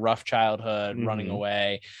having a rough childhood, running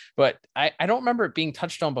away, but I don't remember it being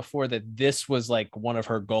touched on before that this was like one of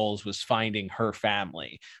her goals was finding her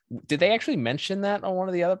family. Did they actually mention that on one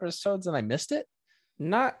of the other episodes and I missed it?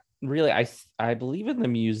 Not really. I believe in the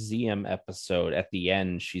museum episode at the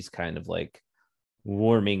end, she's kind of like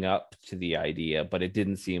warming up to the idea, but it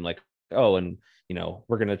didn't seem like, oh, and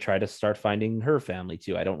we're going to try to start finding her family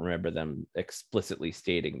too. I don't remember them explicitly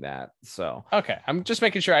stating that. So, okay. I'm just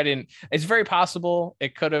making sure it's very possible.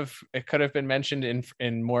 It could have been mentioned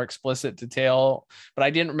in more explicit detail, but I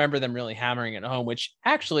didn't remember them really hammering it home, which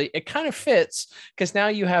actually it kind of fits because now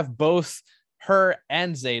you have both her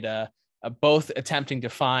and Zeta both attempting to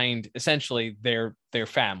find essentially their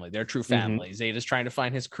family, their true family. Zeta's trying to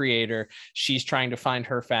find his creator. She's trying to find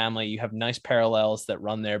her family. You have nice parallels that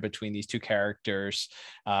run there between these two characters.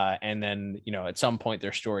 And then, at some point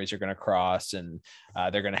their stories are going to cross and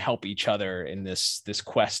they're going to help each other in this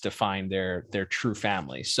quest to find their true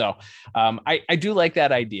family. So I do like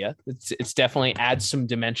that idea. It's definitely adds some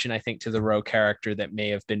dimension, I think, to the Ro character that may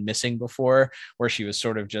have been missing before, where she was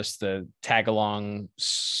sort of just the tag along,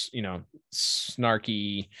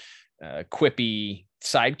 snarky, quippy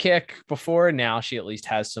sidekick before. Now she at least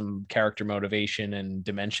has some character motivation and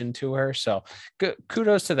dimension to her. So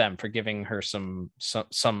kudos to them for giving her some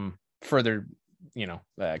further,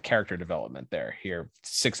 character development there. Here,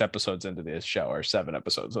 6 episodes into this show, or 7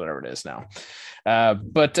 episodes, whatever it is now.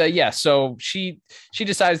 So she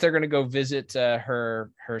decides they're going to go visit her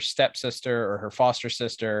stepsister or her foster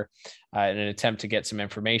sister in an attempt to get some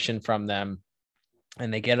information from them.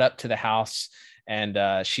 And they get up to the house.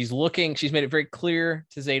 And she's made it very clear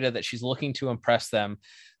to Zeta that she's looking to impress them.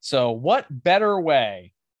 So what better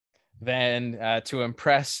way than to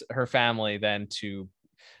impress her family than to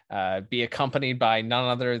be accompanied by none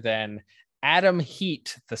other than Adam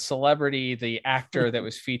Heat, the celebrity, the actor that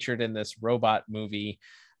was featured in this robot movie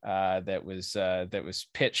that was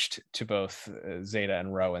pitched to both Zeta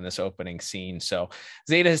and Ro in this opening scene. So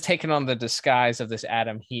Zeta has taken on the disguise of this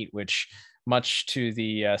Adam Heat, which, much to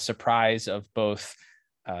the surprise of both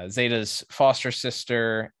Zeta's foster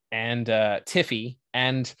sister and Tiffy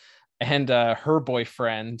and her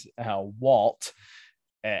boyfriend Walt,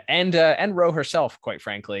 and Ro herself, quite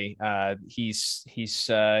frankly, he's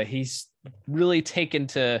really taken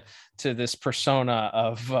to this persona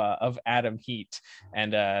of Adam Heat,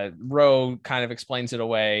 and Ro kind of explains it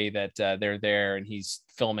away that they're there and he's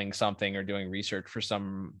filming something or doing research for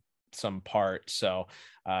some part, so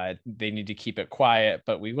they need to keep it quiet.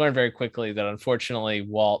 But we learned very quickly that unfortunately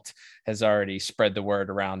Walt has already spread the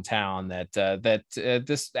word around town that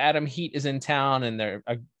this Adam Heat is in town, and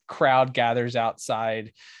a crowd gathers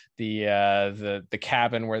outside the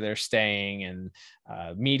cabin where they're staying, and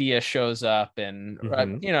media shows up, and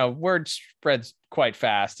word spreads quite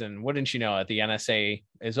fast. And wouldn't you know it, the NSA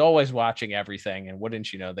is always watching everything, and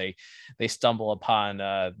wouldn't you know, they stumble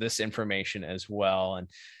upon this information as well, and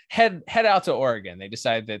head out to Oregon. They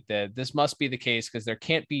decide that this must be the case because there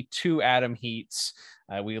can't be two Adam Heats.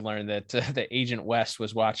 We learned that the Agent West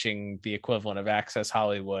was watching the equivalent of Access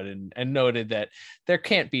Hollywood, and noted that there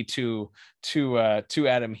can't be two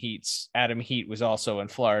Adam Heats. Adam Heat was also in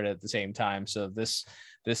Florida at the same time. So this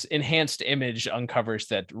enhanced image uncovers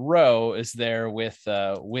that Roe is there with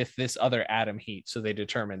this other Adam Heat. So they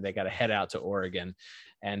determined they got to head out to Oregon.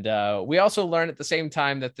 And we also learn at the same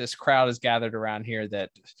time that this crowd is gathered around here that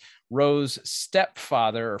Roe's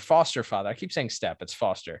stepfather or foster father, I keep saying step, it's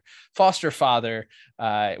foster father,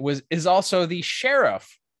 is also the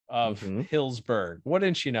sheriff of Hicksburg.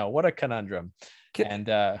 Wouldn't you know? What a conundrum. Can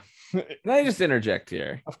I just interject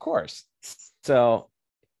here? Of course. So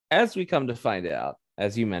as we come to find out,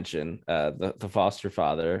 as you mentioned, the foster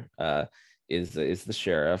father is the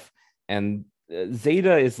sheriff, and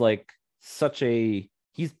Zeta is like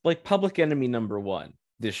he's like public enemy number one.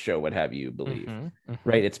 This show would have you believe,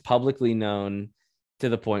 right? It's publicly known to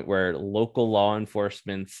the point where local law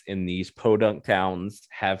enforcements in these podunk towns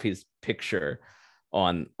have his picture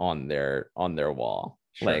on their wall,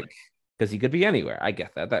 like, because he could be anywhere. I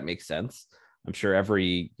get that. That makes sense. I'm sure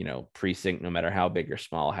every precinct, no matter how big or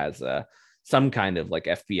small, has some kind of like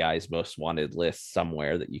FBI's most wanted list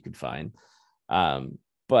somewhere that you could find.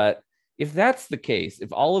 But if that's the case,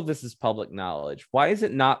 if all of this is public knowledge, why is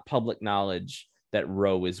it not public knowledge that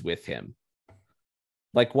Roe is with him?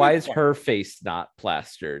 Like, why is her face not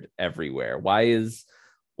plastered everywhere? Why is,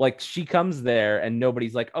 like, she comes there and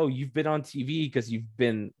nobody's like, oh, you've been on TV because you've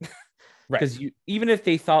been, because even if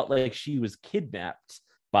they thought like she was kidnapped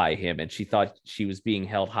by him and she thought she was being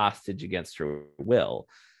held hostage against her will,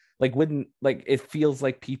 like, wouldn't, like, it feels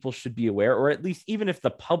like people should be aware, or at least even if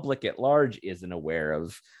the public at large isn't aware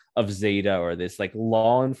of Zeta or this, like,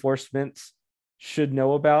 law enforcement should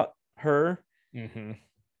know about her.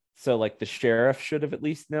 So like the sheriff should have at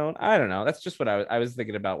least known. I don't know. That's just what I was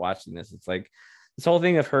thinking about watching this. It's like this whole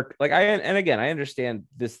thing of her, like, I understand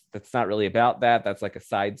this. That's not really about that. That's like a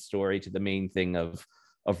side story to the main thing of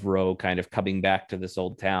Roe kind of coming back to this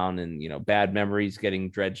old town, and bad memories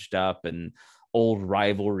getting dredged up, and old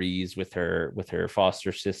rivalries with her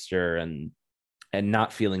foster sister, and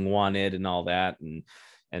not feeling wanted and all that, and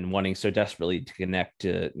wanting so desperately to connect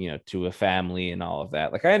to a family and all of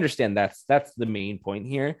that. Like, I understand that's the main point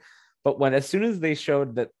here. But as soon as they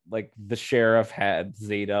showed that, like, the sheriff had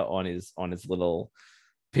Zeta on his little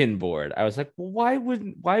pin board, I was like, well,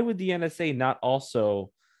 why would the NSA not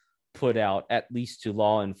also put out, at least to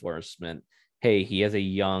law enforcement, hey, he has a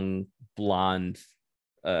young blonde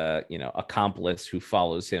accomplice who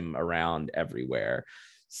follows him around everywhere,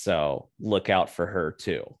 so look out for her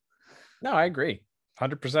too. No, I agree.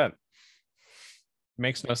 100%.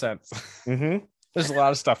 Makes no sense. There's a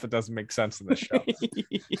lot of stuff that doesn't make sense in this show.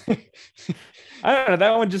 I don't know.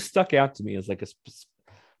 That one just stuck out to me as like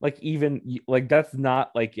that's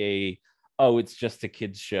not like it's just a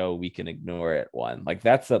kid's show, we can ignore it one. Like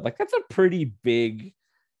that's a pretty big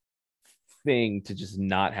thing to just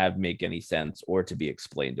not have make any sense or to be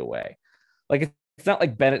explained away. Like, it's not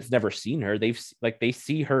like Bennett's never seen her. They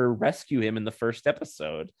see her rescue him in the first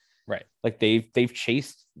episode. Right. Like they've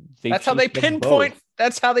chased. That's how they pinpoint.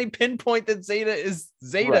 That's how they pinpoint that Zeta is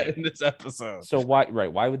Zeta in this episode. So why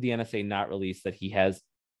would the NSA not release that he has,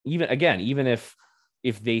 even if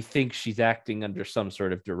they think she's acting under some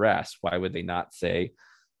sort of duress, why would they not say,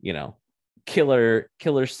 killer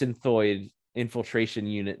synthoid infiltration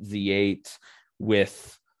unit Z8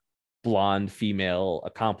 with blonde female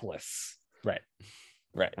accomplice? Right.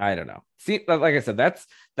 I don't know. See, like I said,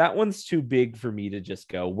 that one's too big for me to just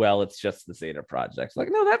go, well, it's just the Zeta project. Like,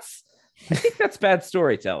 no, I think that's bad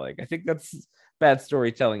storytelling. I think that's bad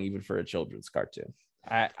storytelling even for a children's cartoon.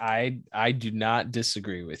 I do not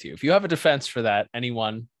disagree with you. If you have a defense for that,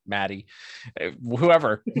 anyone, Maddie,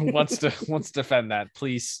 whoever wants to defend that,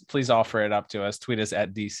 please offer it up to us. Tweet us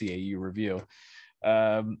at DCAU Review.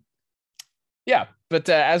 Yeah, but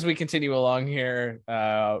as we continue along here,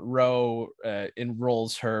 Roe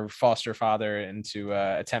enrolls her foster father into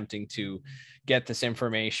attempting to get this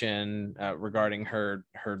information regarding her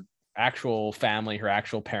actual family, her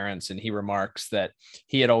actual parents, and he remarks that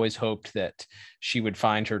he had always hoped that she would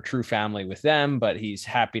find her true family with them, but he's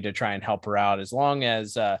happy to try and help her out as long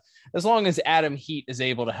as Adam Heat is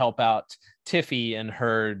able to help out Tiffy in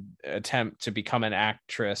her attempt to become an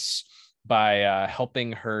actress by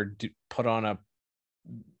helping her put on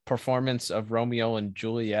performance of Romeo and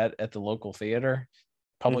Juliet at the local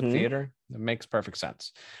public theater. It makes perfect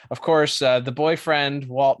sense. Of course, the boyfriend,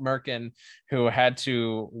 Walt Merkin, who had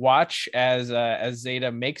to watch as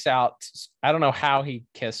Zeta makes out. I don't know how he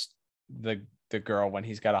kissed the girl when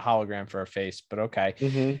he's got a hologram for a face, but okay.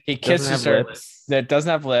 He kisses her that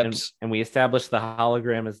doesn't have lips. And we established the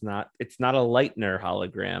hologram is it's not a Leitner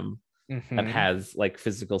hologram that has like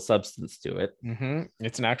physical substance to it.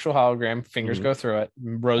 It's an actual hologram. Fingers go through it.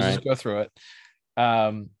 Roses go through it.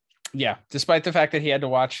 Yeah, despite the fact that he had to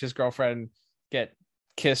watch his girlfriend get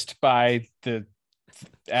kissed by the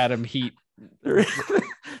Adam Heat.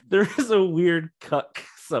 There is a weird cuck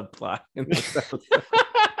subplot in this episode.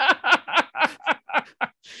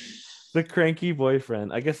 The cranky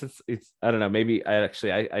boyfriend. I guess it's I don't know. Maybe I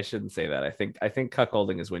shouldn't say that. I think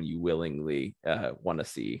cuckolding is when you willingly want to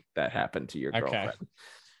see that happen to your girlfriend.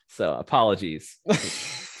 So apologies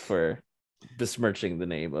for besmirching the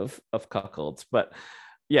name of cuckolds, but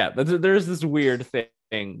yeah, there's this weird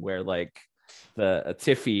thing where like the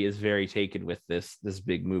Tiffy is very taken with this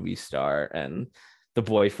big movie star, and the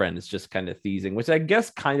boyfriend is just kind of teasing, which I guess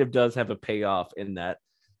kind of does have a payoff in that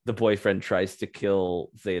the boyfriend tries to kill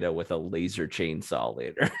Zeta with a laser chainsaw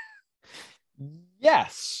later.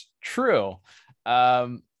 Yes, true.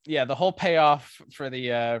 Yeah, the whole payoff for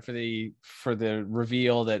the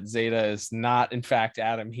reveal that Zeta is not in fact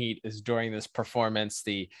Adam Heat is during this performance.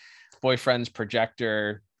 The boyfriend's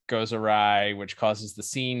projector goes awry, which causes the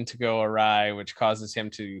scene to go awry, which causes him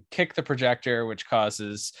to kick the projector, which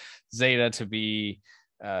causes Zeta to be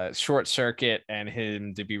short circuit and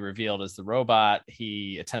him to be revealed as the robot.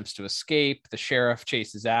 He attempts to escape. The sheriff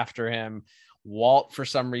chases after him. Walt, for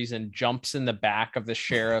some reason, jumps in the back of the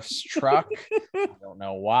sheriff's truck. I don't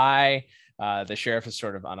know why. The sheriff is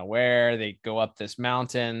sort of unaware. They go up this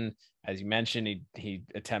mountain. As you mentioned, he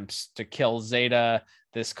attempts to kill Zeta.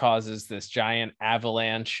 This causes this giant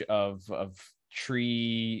avalanche of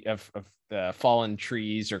fallen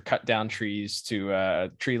trees or cut down trees to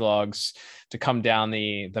tree logs to come down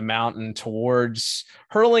the mountain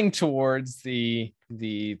hurling towards the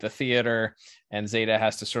theater, and Zeta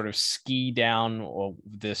has to sort of ski down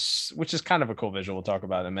this, which is kind of a cool visual we'll talk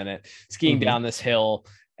about in a minute, skiing down this hill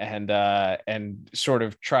and sort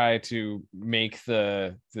of try to make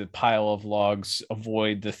the pile of logs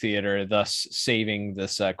avoid the theater, thus saving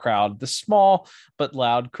this crowd, the small but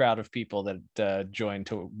loud crowd of people that joined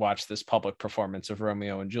to watch this public performance of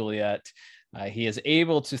Romeo and Juliet. He is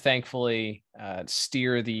able to thankfully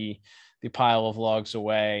steer the pile of logs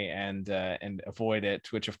away and avoid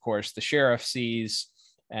it, which of course the sheriff sees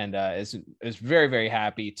and is very, very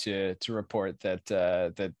happy to report that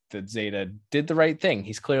Zeta did the right thing.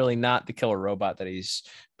 He's clearly not the killer robot that he's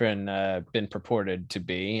been purported to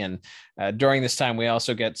be. And during this time, we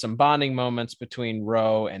also get some bonding moments between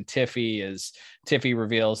Ro and Tiffy, as Tiffy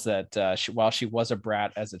reveals that while she was a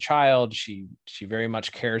brat as a child, she very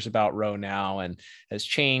much cares about Ro now and has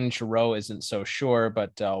changed. Ro isn't so sure,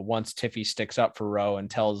 but once Tiffy sticks up for Ro and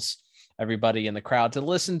tells everybody in the crowd to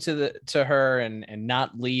listen to her and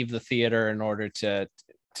not leave the theater in order to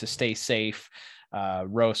stay safe,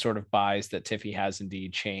 Ro sort of buys that Tiffy has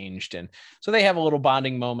indeed changed, and so they have a little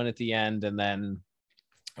bonding moment at the end. And then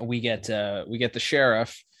we get the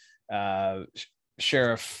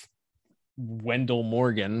sheriff Wendell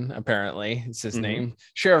Morgan, apparently it's his name.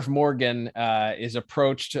 Sheriff Morgan is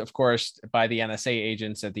approached, of course, by the NSA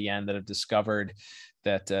agents at the end that have discovered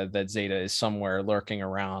that Zeta is somewhere lurking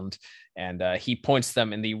around, and he points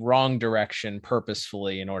them in the wrong direction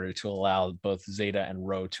purposefully in order to allow both Zeta and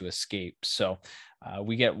Ro to escape. So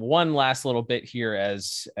we get one last little bit here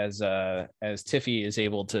as Tiffy is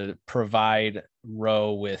able to provide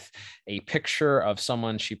Ro with a picture of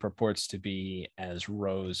someone she purports to be as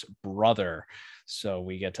Ro's brother. So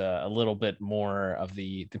we get a little bit more of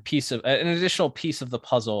the piece of an additional piece of the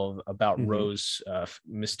puzzle about Ro's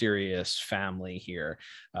mysterious family here.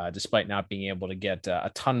 Despite not being able to get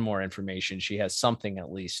a ton more information, she has something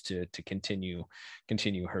at least to continue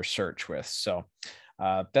her search with. So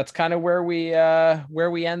that's kind of where we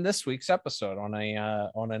end this week's episode,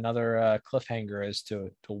 on another cliffhanger as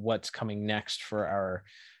to what's coming next for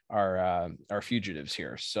our fugitives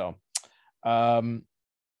here. So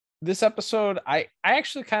this episode, I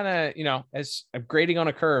actually kind of, as I'm grading on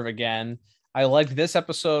a curve again, I liked this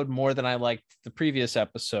episode more than I liked the previous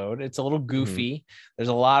episode. It's a little goofy. There's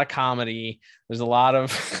a lot of comedy. There's a lot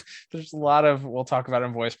of we'll talk about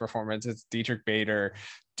in voice performance. It's Dietrich Bader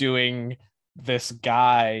doing this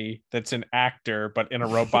guy that's an actor, but in a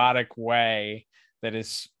robotic way that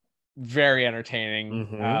is very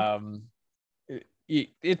entertaining.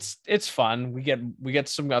 it's fun. We get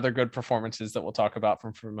some other good performances that we'll talk about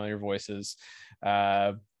from familiar voices.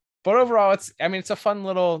 But overall, it's a fun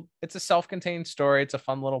little, it's a self-contained story. It's a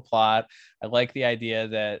fun little plot. I like the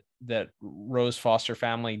idea that Ro's foster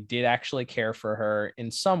family did actually care for her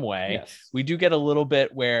in some way. Yes. We do get a little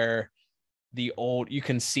bit where you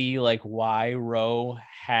can see like why Ro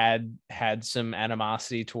had some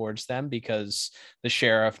animosity towards them, because the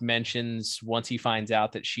sheriff mentions once he finds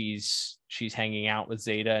out that she's hanging out with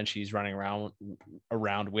Zeta and she's running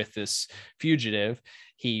around with this fugitive,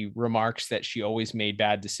 he remarks that she always made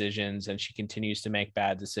bad decisions and she continues to make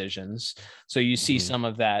bad decisions. So you see some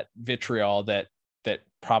of that vitriol that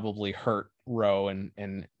probably hurt Ro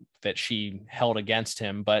and that she held against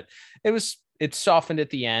him, but it's softened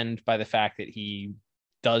at the end by the fact that he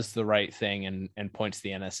does the right thing and points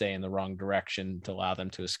the NSA in the wrong direction to allow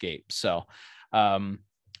them to escape. So, and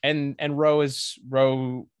Ro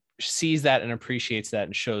sees that and appreciates that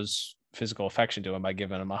and shows physical affection to him by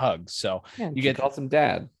giving him a hug. So calls him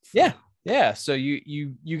dad. Yeah. Yeah. So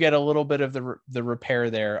you get a little bit of the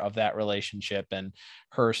repair there of that relationship, and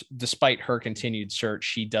despite her continued search,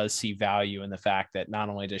 she does see value in the fact that not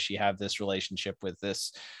only does she have this relationship with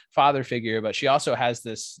this father figure, but she also has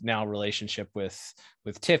this now relationship with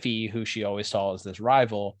Tiffy, who she always saw as this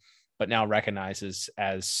rival, but now recognizes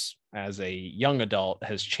as a young adult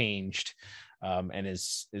has changed, and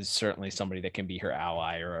is certainly somebody that can be her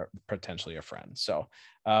ally or potentially a friend. So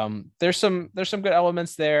there's some good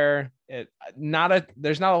elements there.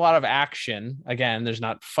 There's not a lot of action. Again, there's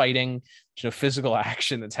not fighting, there's no physical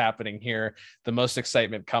action that's happening here. The most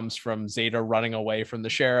excitement comes from Zeta running away from the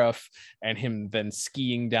sheriff and him then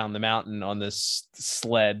skiing down the mountain on this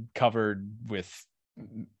sled covered with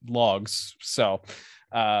logs. So,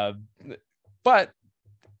 but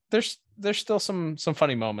there's still some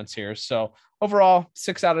funny moments here. So overall,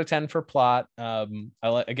 6 out of 10 for plot. I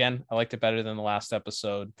liked it better than the last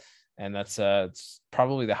episode, and that's it's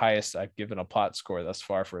probably the highest I've given a plot score thus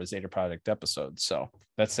far for a Zeta Project episode. So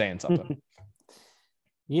that's saying something.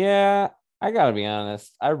 Yeah, I gotta be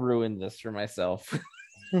honest. I ruined this for myself.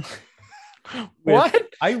 What?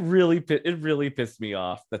 It really pissed me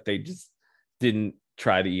off that they just didn't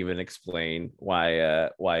try to even explain why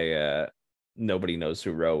nobody knows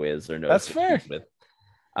who Ro is or knows. That's fair.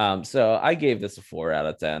 So I gave this a 4 out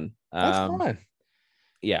of 10. That's fine.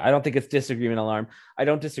 Yeah, I don't think it's disagreement alarm. I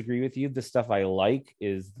don't disagree with you. The stuff I like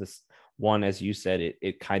is this one, as you said,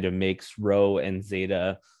 it kind of makes Ro and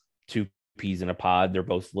Zeta two peas in a pod. They're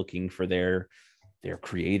both looking for their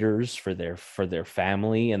creators, for their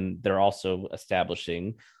family, and they're also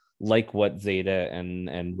establishing, like what Zeta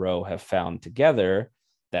and Ro have found together,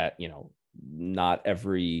 that not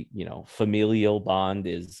every familial bond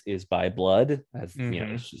is by blood, as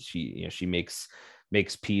she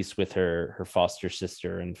makes peace with her foster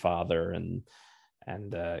sister and father, and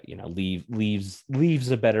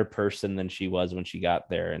leaves a better person than she was when she got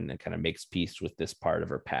there, and it kind of makes peace with this part of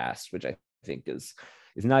her past, which I think is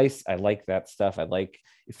nice. I like that stuff. It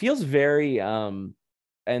feels very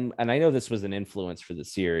and I know this was an influence for the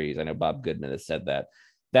series. I know Bob Goodman has said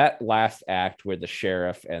that last act where the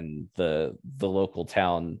sheriff and the local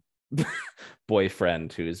town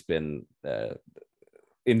boyfriend, who's been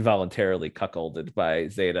involuntarily cuckolded by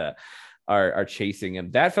Zeta, are chasing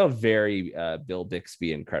him. That felt very Bill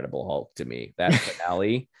Bixby Incredible Hulk to me. That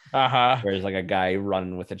finale, where there's like a guy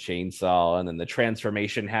running with a chainsaw, and then the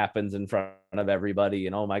transformation happens in front of everybody,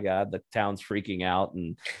 and oh my god, the town's freaking out,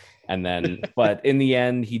 and then but in the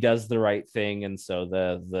end he does the right thing, and so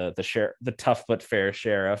the tough but fair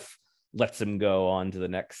sheriff lets him go on to the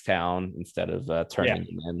next town instead of turning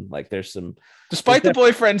him in. Like despite the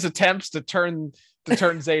boyfriend's attempts to turn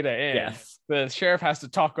Zeta in, yes, the sheriff has to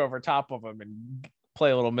talk over top of him and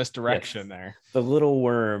play a little misdirection there. The little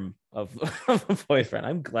worm of a boyfriend.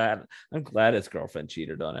 I'm glad his girlfriend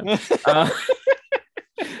cheated on him.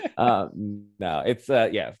 No, it's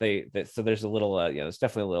so there's a little there's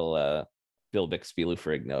definitely a little Bill Bixby, Lou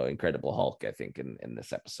Ferrigno Incredible Hulk, I think, in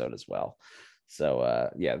this episode as well.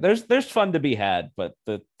 So there's fun to be had, but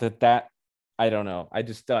that I don't know. I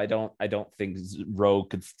don't think Ro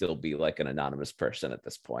could still be like an anonymous person at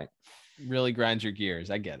this point. Really grinds your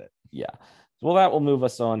gears. I get it. Yeah. Well, that will move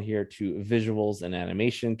us on here to visuals and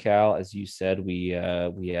animation. Cal, as you said, we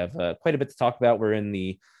have quite a bit to talk about. We're in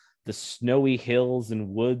the snowy hills and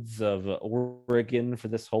woods of Oregon for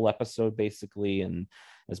this whole episode, basically. And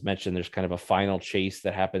as mentioned, there's kind of a final chase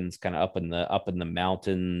that happens kind of up in the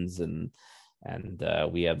mountains, and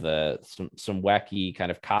we have some wacky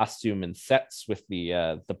kind of costume and sets with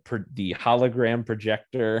the hologram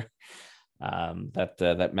projector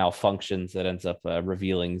that malfunctions, that ends up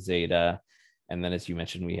revealing Zeta. And then, as you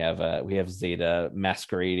mentioned, we have Zeta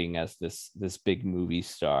masquerading as this big movie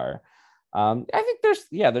star. I think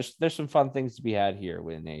there's some fun things to be had here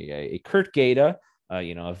when a Kurt Gaeta,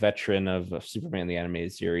 a veteran of Superman the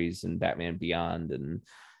Animated Series and Batman Beyond and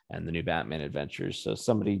the new Batman adventures. So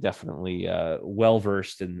somebody definitely well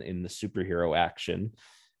versed in the superhero action,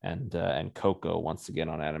 and Coco once again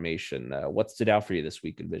on animation. What stood out for you this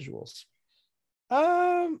week in visuals?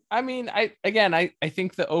 I mean, I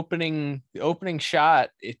think the opening shot,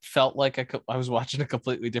 it felt like I was watching a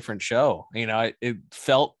completely different show. It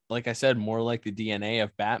felt, like I said, more like the DNA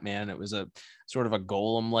of Batman. It was a sort of a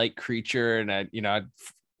golem-like creature, and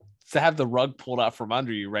to have the rug pulled out from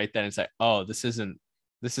under you right then, it's like, oh, this isn't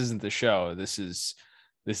the show. This is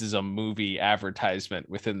a movie advertisement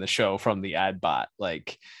within the show from the ad bot.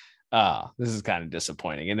 Like, this is kind of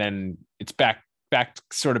disappointing. And then it's back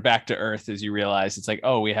to earth as you realize it's like,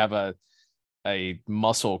 oh, we have a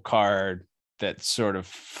muscle card that sort of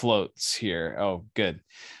floats here. Oh, good.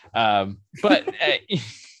 But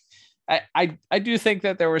I do think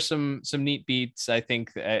that there were some neat beats. I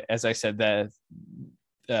think, as I said, that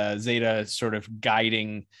Zeta sort of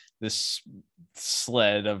guiding this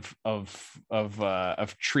sled of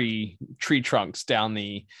tree trunks down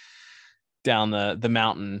the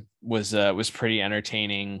mountain was pretty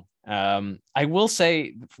entertaining. I will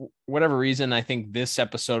say, for whatever reason, I think this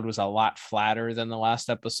episode was a lot flatter than the last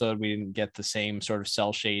episode. We didn't get the same sort of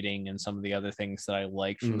cell shading and some of the other things that I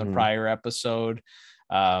liked from the prior episode.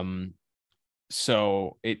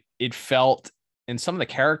 So it felt, and some of the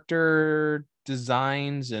character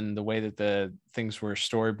designs and the way that the things were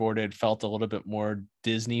storyboarded felt a little bit more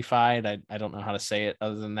Disney-fied. I don't know how to say it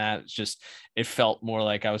other than that. It felt more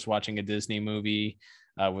like I was watching a Disney movie.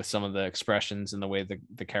 With some of the expressions and the way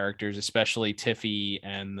the characters, especially Tiffy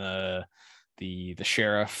and the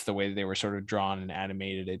sheriff, the way they were sort of drawn and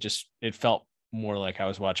animated, it felt more like I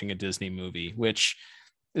was watching a Disney movie, which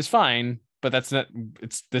is fine, but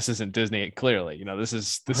this isn't Disney. Clearly, this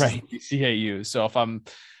is right. DCAU. So if I'm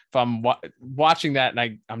watching that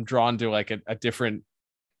and I'm drawn to like a different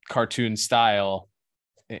cartoon style,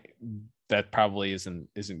 that probably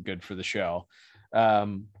isn't good for the show.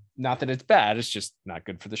 Not that it's bad, it's just not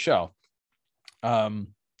good for the show.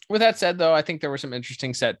 With that said, though, I think there were some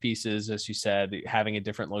interesting set pieces. As you said, having a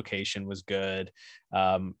different location was good.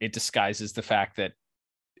 It disguises the fact that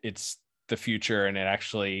it's the future, and it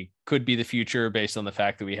actually could be the future based on the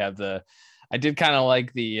fact that we have I did kind of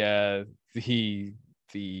like the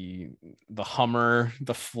Hummer,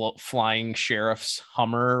 the flying sheriff's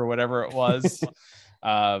Hummer or whatever it was.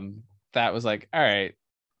 That was like, all right.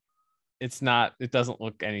 It doesn't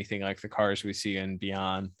look anything like the cars we see in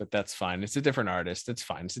Beyond, but that's fine. It's a different artist. It's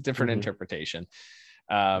fine. It's a different interpretation.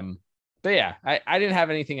 But yeah, I didn't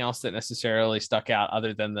have anything else that necessarily stuck out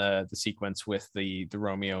other than the sequence with the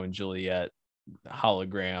Romeo and Juliet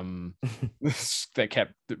hologram that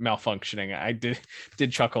kept malfunctioning. I did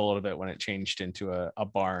chuckle a little bit when it changed into a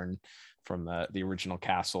barn from the original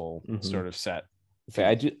castle sort of set.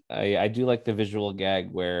 Okay, I do like the visual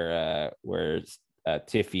gag where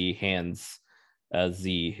Tiffy hands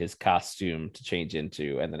Z his costume to change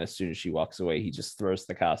into, and then as soon as she walks away, he just throws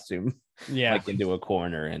the costume like into a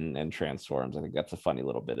corner and transforms. I think that's a funny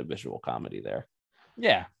little bit of visual comedy there.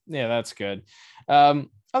 Yeah, that's good. Other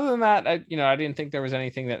than that, I didn't think there was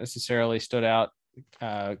anything that necessarily stood out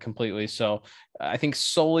completely. So I think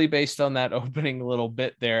solely based on that opening little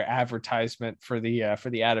bit there, advertisement for the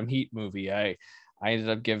Adam Heat movie, I ended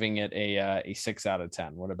up giving it a 6 out of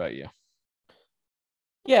 10. What about you?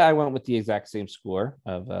 Yeah, I went with the exact same score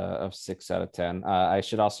of 6 out of 10. I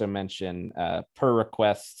should also mention, per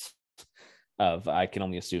request of, I can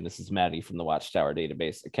only assume this is Maddie from the Watchtower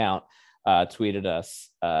database account, tweeted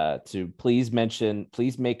us to please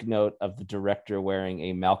make note of the director wearing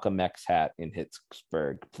a Malcolm X hat in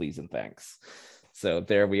Hicksburg, please and thanks. So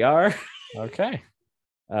there we are. Okay.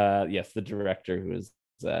 Yes, the director who's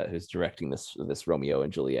directing this Romeo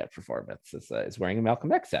and Juliet performance is wearing a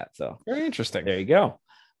Malcolm X hat. So very interesting. There you go.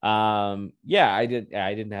 I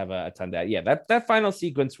didn't have a ton of that. Yeah, that final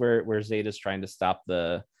sequence where Zeta's trying to stop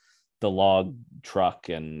the log truck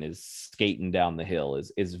and is skating down the hill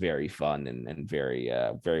is very fun and very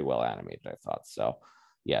very well animated, I thought. So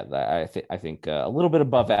yeah, I think a little bit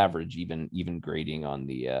above average, even grading on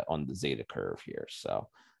the Zeta curve here. So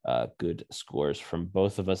good scores from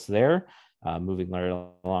both of us there. Moving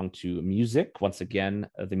right along to music. Once again,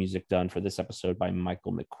 the music done for this episode by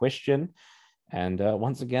Michael McQuistion. And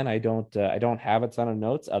once again, I don't have a ton of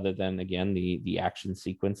notes other than, again, the action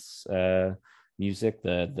sequence music,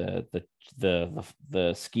 the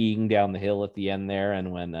skiing down the hill at the end there,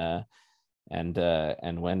 and when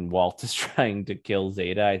and when Walt is trying to kill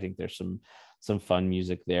Zeta, I think there's some fun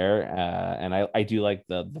music there, and I do like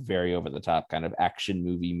the very over the top kind of action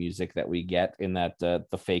movie music that we get in that the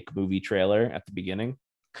fake movie trailer at the beginning.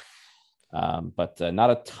 But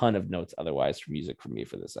not a ton of notes otherwise for music from me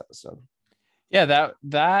for this episode. Yeah,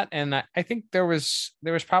 that and I think there was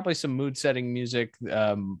probably some mood setting music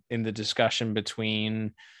in the discussion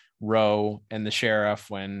between Roe and the sheriff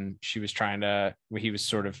when he was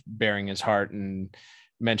sort of bearing his heart and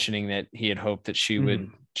mentioning that he had hoped that she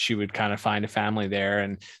would kind of find a family there.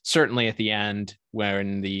 And certainly at the end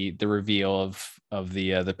when the reveal of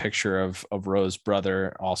the picture of Roe's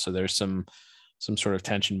brother, also there's some sort of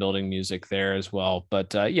tension building music there as well.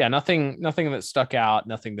 But yeah, nothing that stuck out,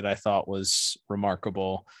 nothing that I thought was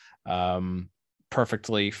remarkable.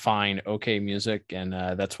 Perfectly fine, okay music. And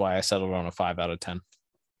that's why I settled on a 5 out of 10.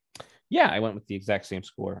 Yeah, I went with the exact same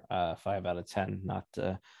score, 5 out of 10. Not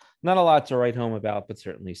a lot to write home about, but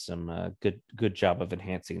certainly some good job of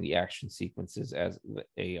enhancing the action sequences as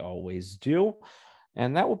they always do.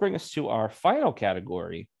 And that will bring us to our final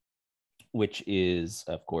category, which is,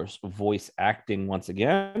 of course, voice acting once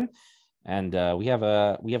again. And we have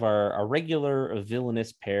our regular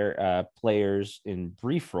villainous players in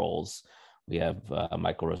brief roles. We have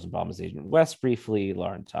Michael Rosenbaum as Agent West briefly,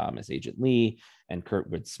 Lauren Tom as Agent Lee, and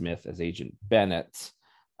Kurtwood Smith as Agent Bennett.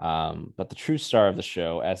 But the true star of the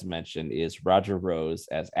show, as mentioned, is Roger Rose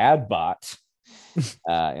as Adbot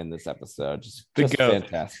in this episode. Just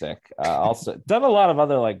fantastic. Also done a lot of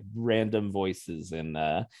other like random voices in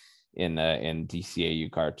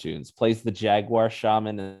DCAU cartoons. Plays the Jaguar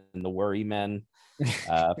Shaman in the Worry Men.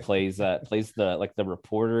 Plays the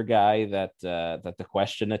reporter guy that the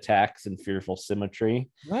Question attacks in Fearful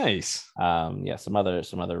Symmetry. Nice. Yeah, some other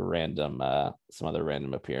random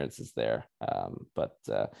appearances there. But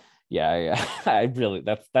yeah, I really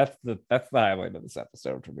that's the highlight of this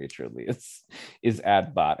episode for me. Truly, is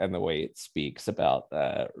Adbot and the way it speaks about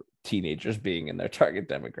teenagers being in their target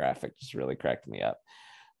demographic just really cracked me up.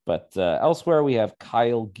 But elsewhere we have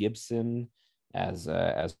Kyle Gibson as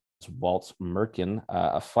Walt Merkin.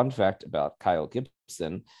 A fun fact about Kyle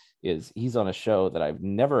Gibson is he's on a show that I've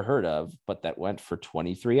never heard of, but that went for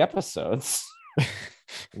 23 episodes.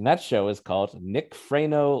 And that show is called Nick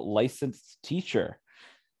Frano Licensed Teacher.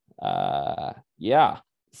 Yeah,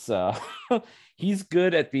 so he's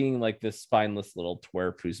good at being like this spineless little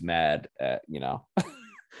twerp who's mad at,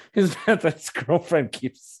 his girlfriend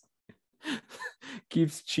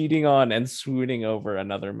keeps cheating on and swooning over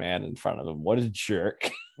another man in front of him. What a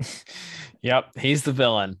jerk. Yep, he's the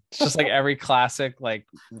villain. It's just like every classic like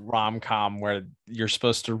rom-com where you're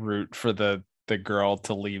supposed to root for the girl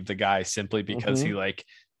to leave the guy simply because he like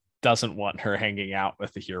doesn't want her hanging out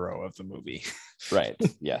with the hero of the movie. Right.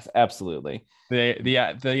 Yes, absolutely.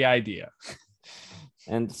 The idea.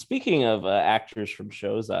 And speaking of actors from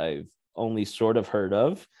shows I've only sort of heard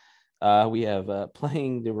of, we have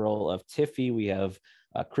playing the role of Tiffy, we have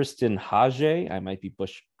Kristen Hage. I might be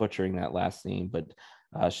butchering that last name, but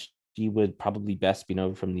she would probably best be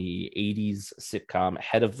known from the 80s sitcom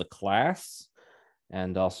Head of the Class,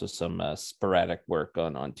 and also some sporadic work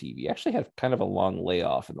on TV. Actually had kind of a long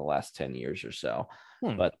layoff in the last 10 years or so.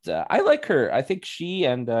 But I like her. I think she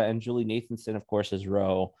and Julie Nathanson, of course, as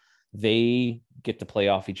Ro, they get to play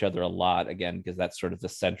off each other a lot, again, because that's sort of the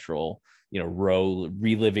central, Ro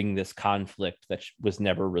reliving this conflict that was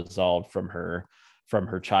never resolved from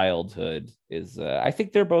her childhood is, I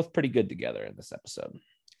think they're both pretty good together in this episode.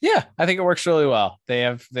 Yeah, I think it works really well. They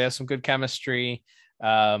have some good chemistry.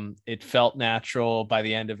 It felt natural. By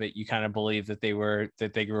the end of it, you kind of believe that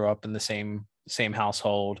they grew up in the same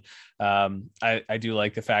household. I do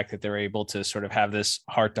like the fact that they're able to sort of have this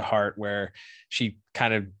heart to heart where she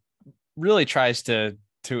kind of really tries to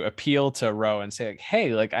appeal to Ro and say like,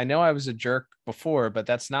 hey, like I know I was a jerk before, but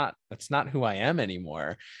that's not who I am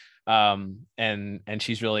anymore. And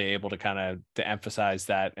she's really able to kind of to emphasize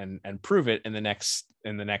that and prove it in the next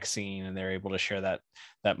scene, and they're able to share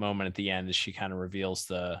that moment at the end as she kind of reveals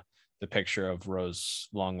the picture of Rose's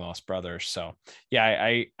long lost brother. So yeah,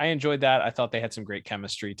 I enjoyed that. I thought they had some great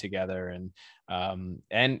chemistry together,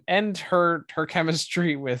 and her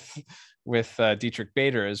chemistry with Dietrich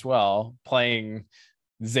Bader as well, playing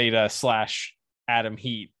Zeta / Adam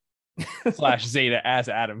Heat / Zeta as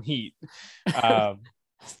Adam Heat.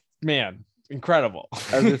 Man, incredible.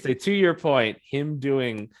 I was gonna say, to your point, him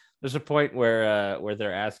doing, there's a point where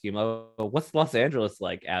they're asking him, oh, what's Los Angeles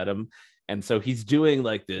like, Adam? And so he's doing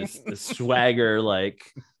like this swagger, like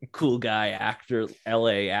cool guy actor,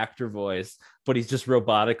 LA actor voice, but he's just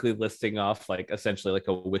robotically listing off like essentially like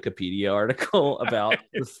a Wikipedia article about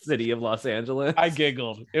the city of Los Angeles. I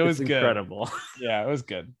giggled. It was incredible. Good. Yeah, it was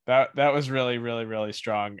good. That was really, really, really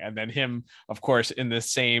strong. And then him, of course, in the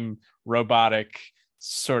same robotic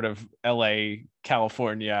sort of LA,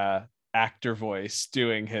 California actor voice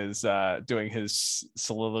doing his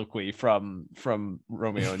soliloquy from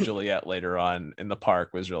Romeo and Juliet later on in the park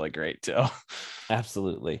was really great too.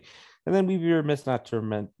 Absolutely. And then we'd be remiss not to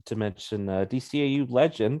mention DCAU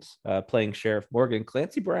legend playing Sheriff Morgan,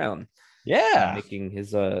 Clancy Brown. Yeah, making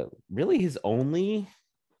his really his only,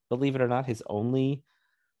 believe it or not, his only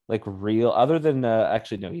like real, other than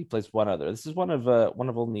actually no, he plays one other. This is one of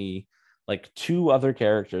only like two other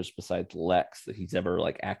characters besides Lex that he's ever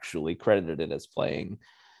like actually credited as playing.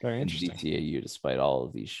 Very interesting. In DCAU, despite all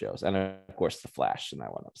of these shows, and of course the Flash in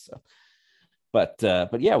that one episode.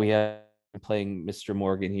 But yeah, we have playing Mr.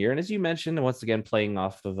 Morgan here, and as you mentioned, once again playing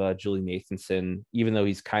off of Julie Nathanson, even though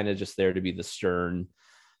he's kind of just there to be the stern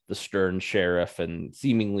sheriff, and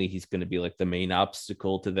seemingly he's going to be like the main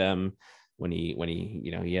obstacle to them when he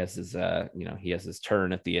he has his he has his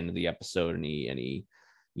turn at the end of the episode, and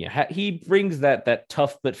he brings that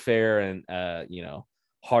tough but fair and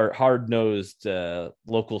hard-nosed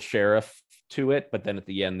local sheriff to it, but then at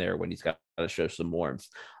the end there when he's got to show some warmth,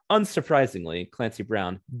 unsurprisingly Clancy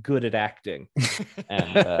Brown good at acting,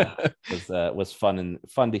 and was fun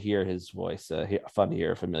to hear his voice, fun to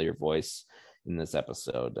hear a familiar voice in this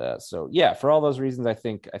episode. So yeah, for all those reasons, I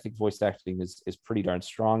think voice acting is pretty darn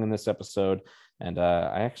strong in this episode, and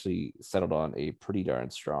I actually settled on a pretty darn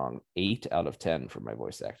strong 8 out of 10 for my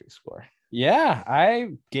voice acting score. Yeah,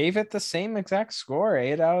 I gave it the same exact score,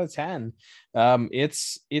 8 out of 10.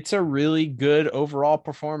 It's a really good overall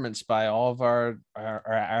performance by all of our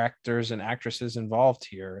actors and actresses involved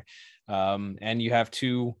here. And you have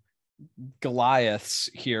two Goliaths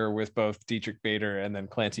here with both Dietrich Bader and then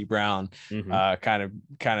Clancy Brown, kind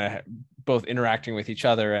of both interacting with each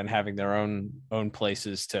other and having their own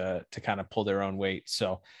places to kind of pull their own weight.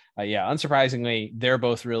 So yeah, unsurprisingly, they're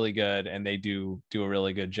both really good, and they do a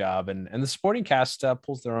really good job. And the supporting cast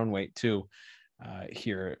pulls their own weight too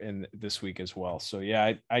here in this week as well. So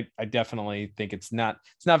yeah, I definitely think it's not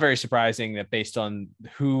very surprising that based on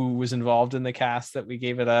who was involved in the cast that we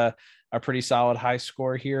gave it a pretty solid high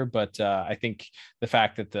score here. But I think the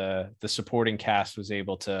fact that the supporting cast was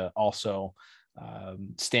able to also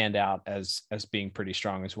stand out as being pretty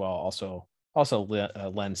strong as well also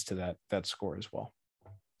lends to that score as well.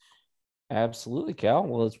 Absolutely, Cal.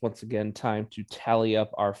 Well, it's once again time to tally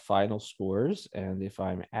up our final scores. And if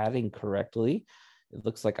I'm adding correctly, it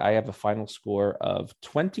looks like I have a final score of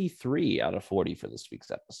 23 out of 40 for this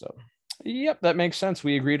week's episode. Yep, that makes sense.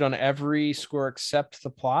 We agreed on every score except the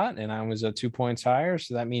plot, and I was 2 points higher.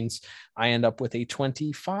 So that means I end up with a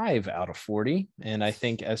 25 out of 40. And I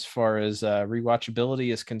think as far as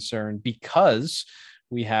rewatchability is concerned, because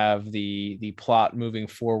we have the plot moving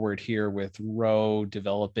forward here with Ro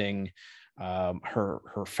developing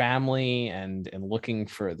her family and looking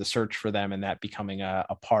for the search for them, and that becoming a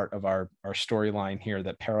part of our storyline here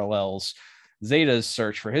that parallels Zeta's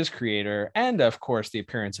search for his creator, and of course the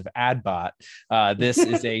appearance of Adbot. This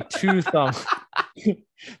is a two thumb.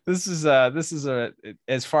 This is a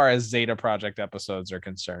as far as Zeta Project episodes are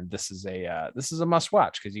concerned, this is a must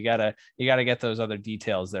watch, because you gotta get those other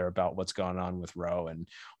details there about what's going on with Ro and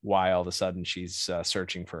why all of a sudden she's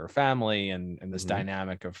searching for her family and this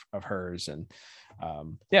dynamic of hers. And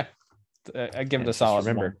yeah, I give it a solid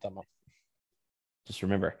thumb up. Just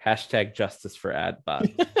remember, #justice for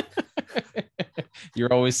Adbot.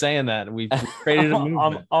 You're always saying that. We've created a movement.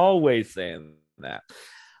 I'm always saying that.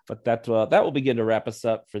 But that will begin to wrap us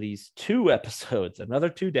up for these 2 episodes, another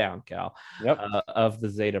 2 down, Cal, of the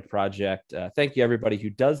Zeta Project. Thank you, everybody who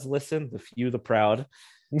does listen, the few, the proud,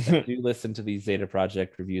 that do listen to these Zeta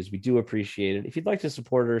Project reviews. We do appreciate it. If you'd like to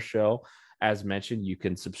support our show, as mentioned, you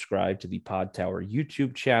can subscribe to the Pod Tower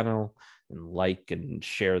YouTube channel and like and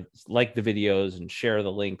share the videos and share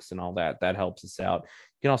the links and all that. That helps us out.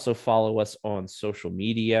 You can also follow us on social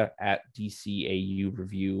media at DCAU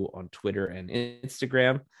Review on Twitter and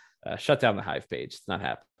Instagram. Shut down the Hive page. It's not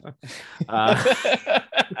happening.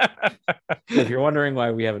 If you're wondering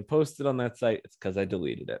why we haven't posted on that site, it's because I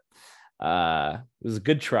deleted it. It was a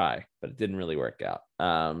good try, but it didn't really work out.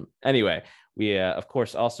 Anyway, we, of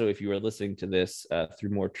course, also, if you are listening to this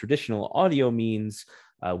through more traditional audio means,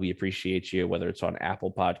 we appreciate you, whether it's on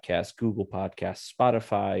Apple Podcasts, Google Podcasts,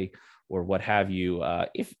 Spotify, or what have you.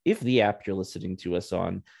 If the app you're listening to us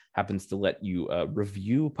on happens to let you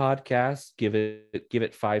review podcasts, give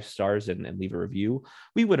it 5 stars and leave a review,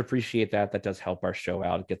 we would appreciate that. That does help our show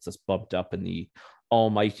out. It gets us bumped up in the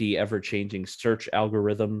almighty, ever-changing search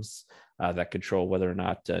algorithms that control whether or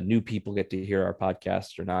not new people get to hear our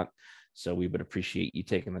podcast or not. So we would appreciate you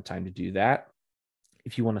taking the time to do that.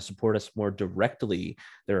 If you want to support us more directly,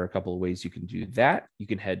 there are a couple of ways you can do that. You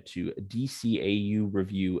can head to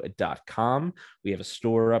dcaureview.com. We have a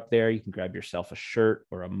store up there. You can grab yourself a shirt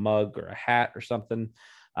or a mug or a hat or something.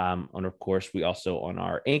 And of course, we also on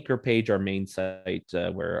our Anchor page, our main site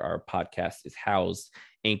where our podcast is housed,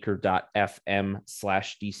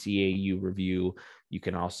 anchor.fm/DCAU review. You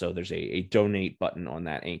can also, there's a donate button on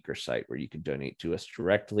that Anchor site where you can donate to us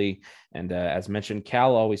directly. And as mentioned,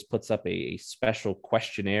 Cal always puts up a special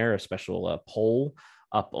questionnaire, a special poll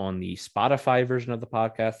up on the Spotify version of the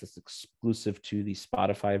podcast. That's exclusive to the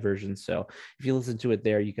Spotify version. So if you listen to it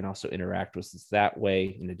there, you can also interact with us that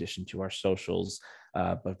way in addition to our socials.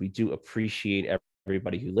 But we do appreciate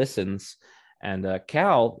everybody who listens. And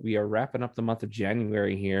Cal, we are wrapping up the month of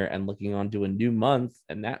January here and looking on to a new month,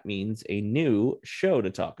 and that means a new show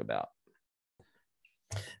to talk about.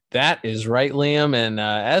 That is right, Liam. And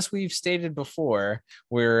as we've stated before,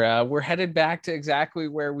 we're headed back to exactly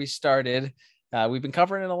where we started. We've been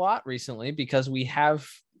covering it a lot recently because we have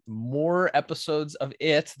more episodes of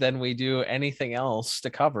it than we do anything else to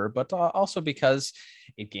cover, but also because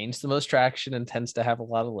it gains the most traction and tends to have a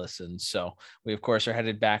lot of listens. So we, of course, are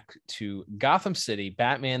headed back to Gotham City,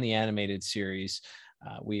 Batman the Animated Series.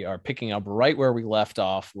 We are picking up right where we left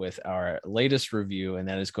off with our latest review, and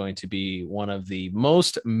that is going to be one of the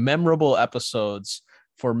most memorable episodes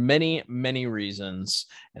for many, many reasons,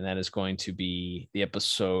 and that is going to be the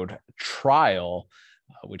episode Trial,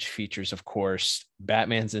 which features, of course,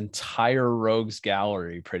 Batman's entire rogues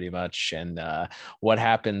gallery pretty much, and what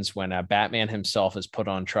happens when Batman himself is put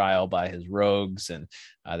on trial by his rogues. And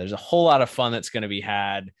there's a whole lot of fun that's going to be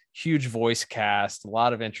had. Huge voice cast, a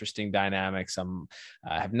lot of interesting dynamics.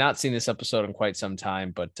 I have not seen this episode in quite some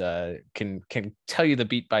time, but can tell you the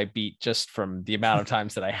beat by beat just from the amount of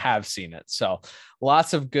times that I have seen it. So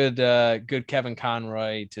lots of good Kevin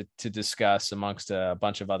Conroy to discuss amongst a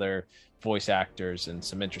bunch of other voice actors and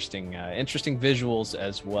some interesting visuals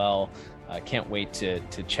as well. Can't wait to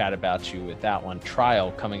chat about you with that one.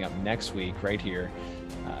 Trial coming up next week right here.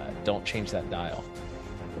 Don't change that dial.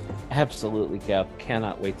 Absolutely, Kev.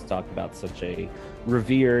 Cannot wait to talk about such a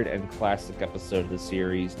revered and classic episode of the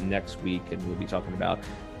series next week. And we'll be talking about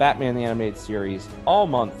Batman the Animated Series all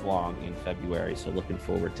month long in February. So looking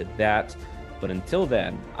forward to that. But until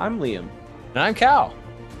then, I'm Liam. And I'm Cal.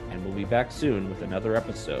 And we'll be back soon with another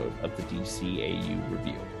episode of the DCAU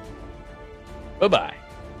Review. Bye-bye.